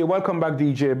Boani say, welcome back,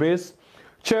 DJ.Base.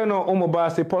 Cherno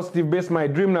Omoba say, positive base, my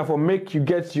dream now for make you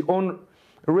get your own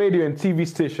radio and TV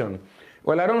station.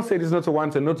 Well, I don't say this not to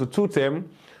one term, not to two term,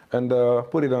 and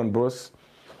put it on, bros.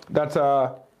 That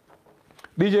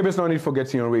DJ.Base no need for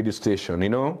getting your radio station, you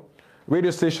know.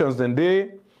 Radio stations then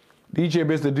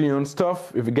DJ.Base they do your own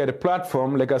stuff. If you get a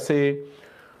platform, like I say,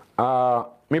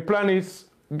 my plan is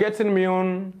getting my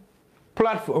own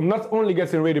platform, not only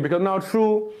getting radio, because now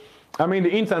through, the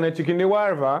internet, you can do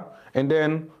wherever and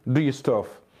then do your stuff.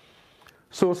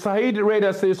 So Saeed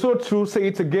Raider says, so true, say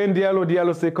it again,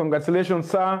 Diallo say, congratulations,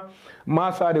 sir.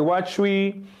 Martha de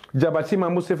Wachui, Jabatima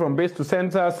Muse from base to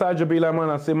center, Sergio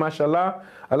Bilaman say, mashallah,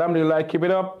 alhamdulillah, keep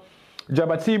it up.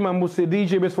 Jabatima Muse,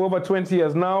 DJ.Base for over 20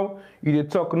 years now, you did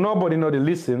talk, nobody know they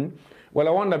listen. Well,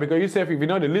 I wonder, because you say if you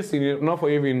know they listen, you're not for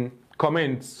even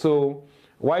comments. So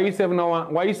why you say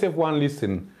one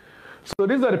listen? So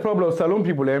these are the problems of saloon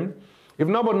people. If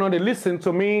nobody know they listen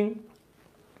to me,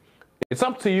 it's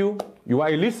up to you. You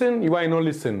are listen, you are not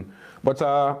listen.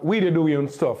 But we they do your own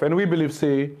stuff, and we believe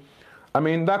say,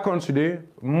 that country there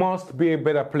must be a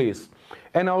better place.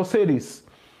 And I'll say this.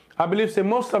 I believe say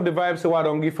most of the vibes I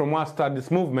don't give from what start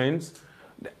this movement,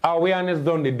 awareness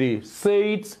done the day.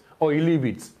 Say it or you leave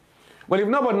it. Well, if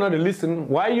nobody know the listen,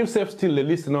 why you self still the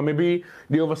listen? Or maybe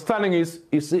the understanding is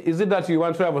it that you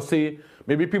want to have a say,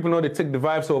 maybe people know they take the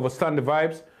vibes or understand the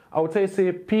vibes. I would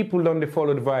say people don't they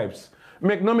follow the vibes.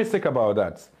 Make no mistake about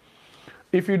that.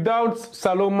 If you doubt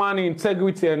Salon man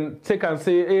integrity and take and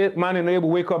say, hey, man, you're not able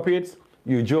to wake up it,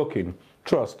 you're joking.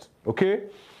 Trust, okay?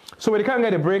 So when you can't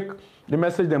get a break, the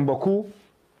message them Boku.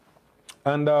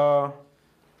 And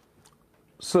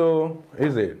so,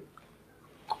 is it?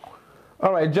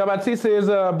 All right, Jabati says,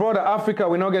 brother Africa,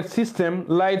 we now get system,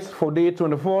 lights for day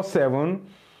 24/7.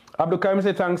 Abdul Karim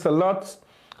says, thanks a lot.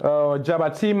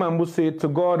 Jabati Mambu say, to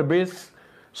God base.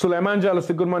 Sulaiman Jalo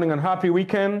say, good morning and happy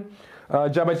weekend.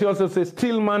 Jabati also says,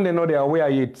 still man, they know they are where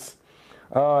it.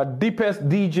 Deepest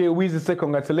DJ Weezy say,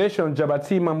 congratulations.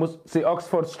 Jabati Mambu say,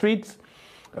 Oxford Street.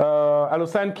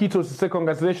 Alosan Kito say,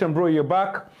 congratulations, bro, you're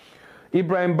back.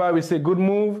 Ibrahim Bawi say, good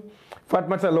move.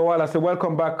 Fatmata Lowala say,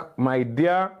 welcome back, my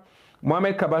dear.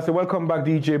 Mohamed Kabase, welcome back,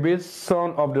 DJ.Base,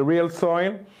 son of the real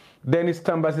soil. Dennis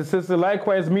Tambasi says,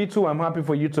 likewise, me too, I'm happy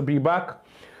for you to be back.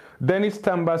 Dennis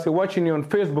Tambasi, watching you on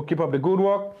Facebook, keep up the good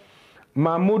work.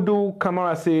 Mahmoudou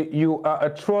Kamara say, you are a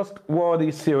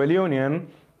trustworthy Sierra Leonean.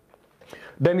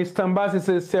 Dennis Tambasi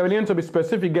says, Sierra Leone, to be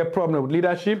specific, get problem with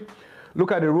leadership.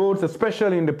 Look at the roads,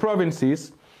 especially in the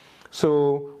provinces.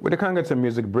 So, we can't get a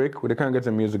music break.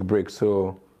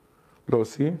 So, let's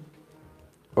see.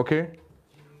 Okay.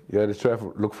 Yeah, let's try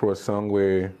to look for a song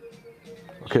where...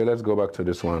 Okay, let's go back to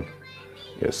this one.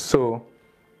 Yes, so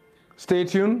stay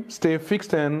tuned, stay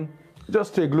fixed, and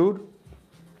just stay glued.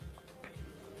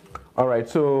 All right,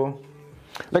 so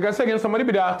like I said again, somebody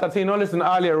be there after saying, listen,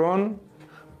 earlier on,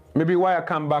 maybe why I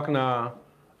come back now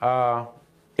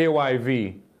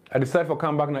AYV. I decided to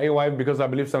come back now AYV because I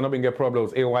believe I'm not going to get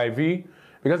problems with AYV.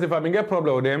 Because if I've been get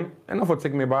problem with them, enough will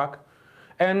take me back.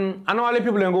 And I know all the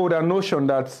people then go with that notion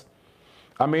that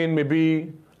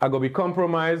maybe I go be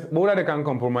compromised, but whether they can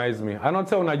compromise me. I don't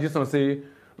tell just say,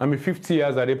 50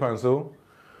 years at the so.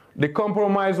 The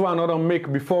compromise one I don't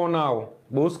make before now,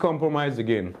 both compromise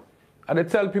again. And they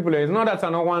tell people, it's not that I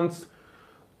don't want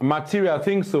material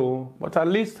things so, but at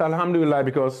least, alhamdulillah,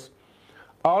 because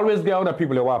I always get other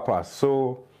people that walk past.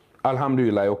 So,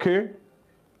 alhamdulillah, okay?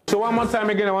 So one more time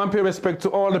again, I want to pay respect to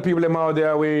all the people that out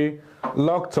there we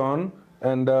locked on.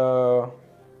 And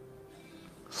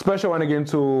special one again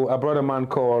to a brother man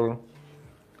called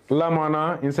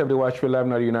Lamana inside the Watchfield Live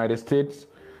in the United States.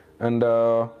 And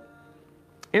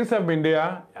Instead of been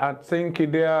there, I think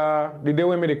the day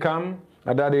when they come,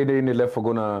 and that day they left for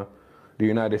gonna the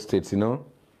United States, you know.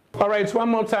 All right, so one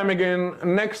more time again.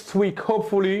 Next week,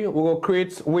 hopefully, we will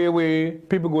create where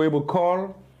people go able to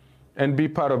call and be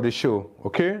part of the show,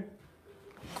 okay?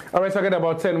 All right, so I got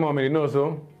about 10 more minutes, no,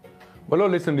 so. But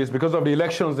don't listen to this, because of the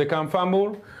elections, they can't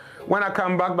fumble. When I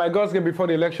come back, by God's grace, before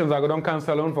the elections, I go down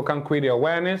cancel on for can't create the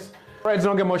awareness. All right, so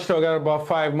don't get much to I got about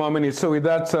 5 more minutes. So with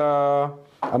that,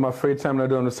 I'm afraid time to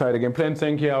do on the side again. Plenty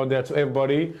thank you out there to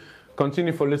everybody.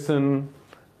 Continue for listen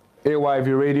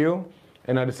AYV radio.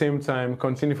 And at the same time,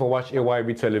 continue for watch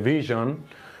AYV television.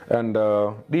 And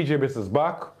Dj.Base is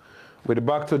back. We're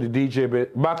back to the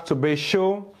Dj.Base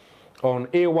show on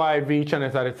AYV channel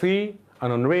 33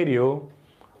 and on radio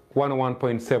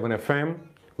 101.7 FM.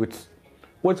 With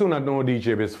what you not know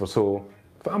Dj.Base for so.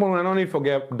 I don't need to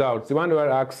forget doubts. The one who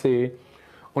ask say,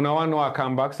 when I want to know I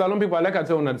come back. So a lot of people like I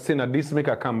tell you say that this make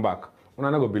a comeback. I'm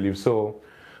not gonna believe so.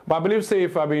 But I believe say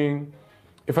if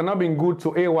I'm not being good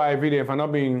to AYV, if I'm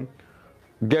not being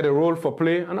get a role for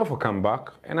play, enough for come back.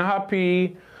 And I'm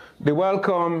happy, the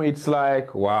welcome, it's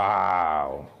like,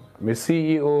 wow. My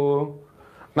CEO,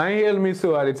 now he hail me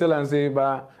so, I tell and say,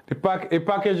 but it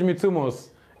packaged me too much,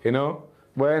 you know?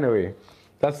 But anyway,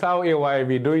 that's how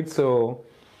AYV do it, so.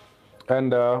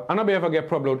 And I not be ever get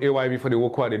problem with AYV for the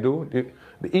work what they do.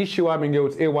 The issue I've been getting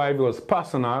with AYV was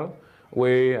personal,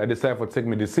 where I decided to take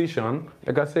my decision.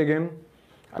 Like I say again,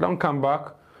 I don't come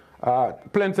back.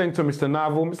 Plenty thanks to Mr.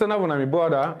 Navo. Mr. Navo na my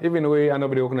brother, even though I know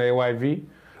they work on AYV.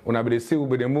 When I be see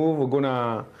we the move, we're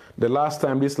gonna the last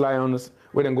time these Lions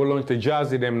we then go launch the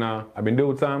Jazzy them now. I've been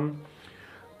doing time.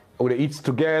 We they eat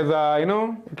together, you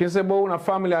know. You can say, but when a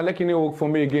family I like you work for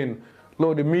me again.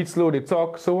 Low the meet, slow the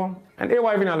talk, so and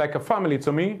AYV now like a family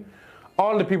to me.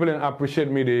 All the people that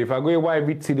appreciate me there. If I go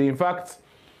AYV today, in fact,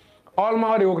 all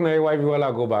my they work on AYV while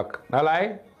I go back. I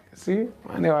lie? See?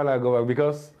 I never I go back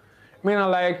because me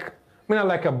not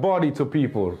like a body to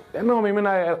people. You know me,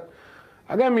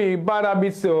 I get me bad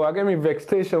habits, so I get me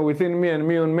vexation within me and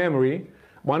me own memory.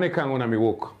 But I can't when I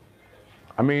work.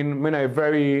 I mean, I'm a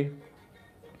very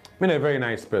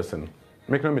nice person.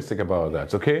 Make no mistake about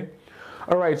that, okay?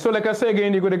 All right, so like I say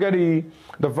again, you're going to get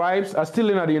the vibes. I'm still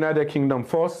in the United Kingdom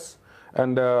first,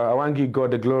 and I want to give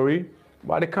God the glory.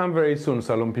 But they come very soon,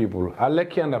 Salon people. I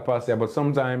like you in the past year, but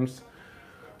sometimes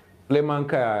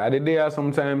I did there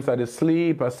sometimes I did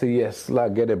sleep. I say yes,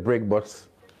 like get a break, but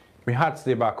we had to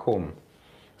stay back home.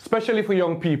 Especially for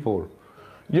young people.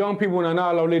 Young people are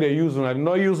not allowed to use them. They're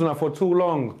not using them for too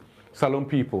long, Salon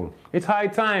people. It's high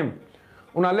time.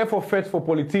 When I left for feds for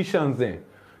politicians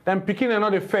then picking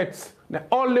another feds, they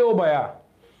all lay over here.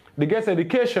 They get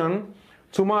education,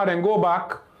 tomorrow then go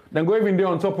back, then go even there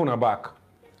on top on our back.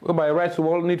 Whereby rights we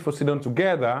all need for sit down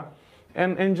together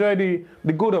and enjoy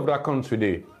the good of that country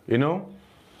day. You know?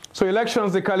 So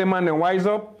elections, they call a man and wise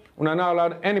up. We're not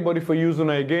allowed anybody for using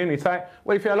it again. It's like,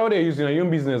 well, if you're allowed to use it, your own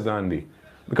business, Andy.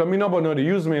 Because me, nobody know they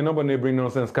use me, and nobody bring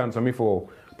nonsense can to me for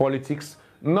politics.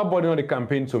 Nobody know they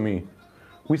campaign to me.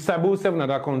 We sabu 7 at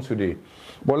that country today.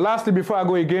 But lastly, before I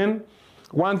go again,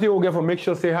 one thing we'll get for make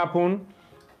sure say happen,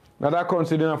 that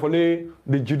country then for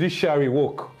the judiciary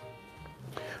work.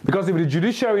 Because if the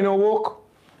judiciary no work,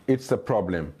 it's a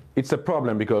problem. It's a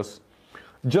problem because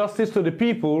justice to the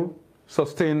people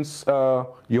sustains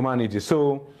humanity.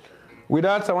 So with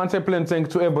that, I want to say plenty thanks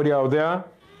to everybody out there.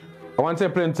 I want to say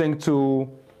plenty thanks to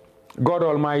God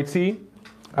Almighty,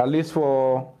 at least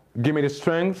for giving me the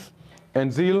strength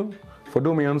and zeal for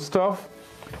doing my own stuff.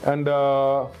 And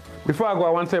before I go, I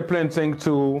want to say plenty thanks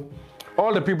to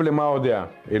all the people out there,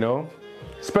 you know,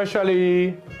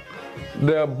 especially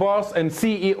the boss and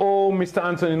CEO, Mr.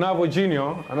 Anthony Navo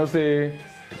Jr. And I say,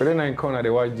 but then I corner they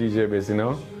watch Dj.Base, you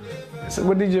know. So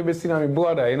what Dj.Base, my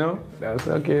brother, you know. That's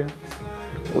okay.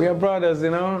 We are brothers,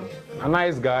 you know. A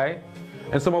nice guy.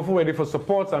 And some of you ready for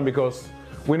support and because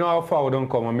we know how far we don't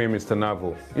come. I mean, Mr.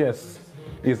 Navo. Yes.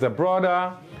 He's a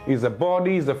brother, he's a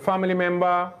body, he's a family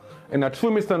member. And a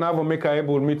true Mr. Navo make her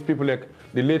able to meet people like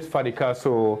the late Fadika.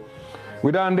 So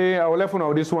with that, I will left on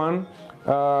out this one.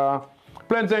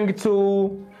 Plenty thank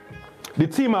to the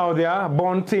team out there,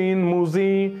 Bontin,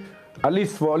 Muzi, at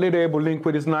least for a little able link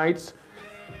with this night.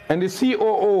 And the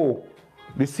COO,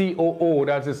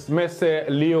 that is Messe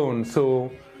Leon.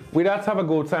 So with that, have a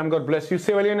good time. God bless you.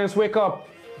 Say, well, Leonians, wake up.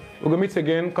 We're going to meet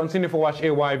again. Continue to watch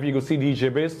AYV. Go see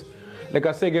Dj.Base. Like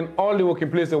I say again, all the working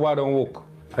place, the world don't work.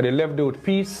 And they left there with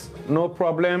peace, no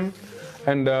problem.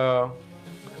 And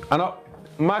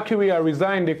Mercury, I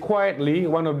resigned there quietly.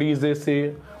 One of these, they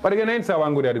say, but again, I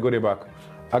want to go there back.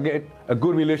 I get a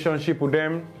good relationship with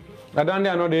them. I don't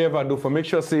know they ever do for make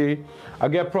sure, say, I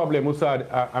get problem.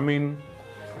 I mean,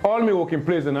 All me working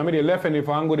place, and I mean the left and if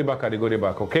I go the back, I go the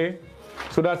back, okay?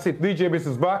 So that's it. Dj.Base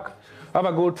is back. Have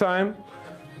a good time.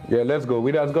 Yeah, let's go.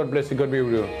 With us, God bless you. God be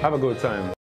with you. Have a good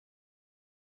time.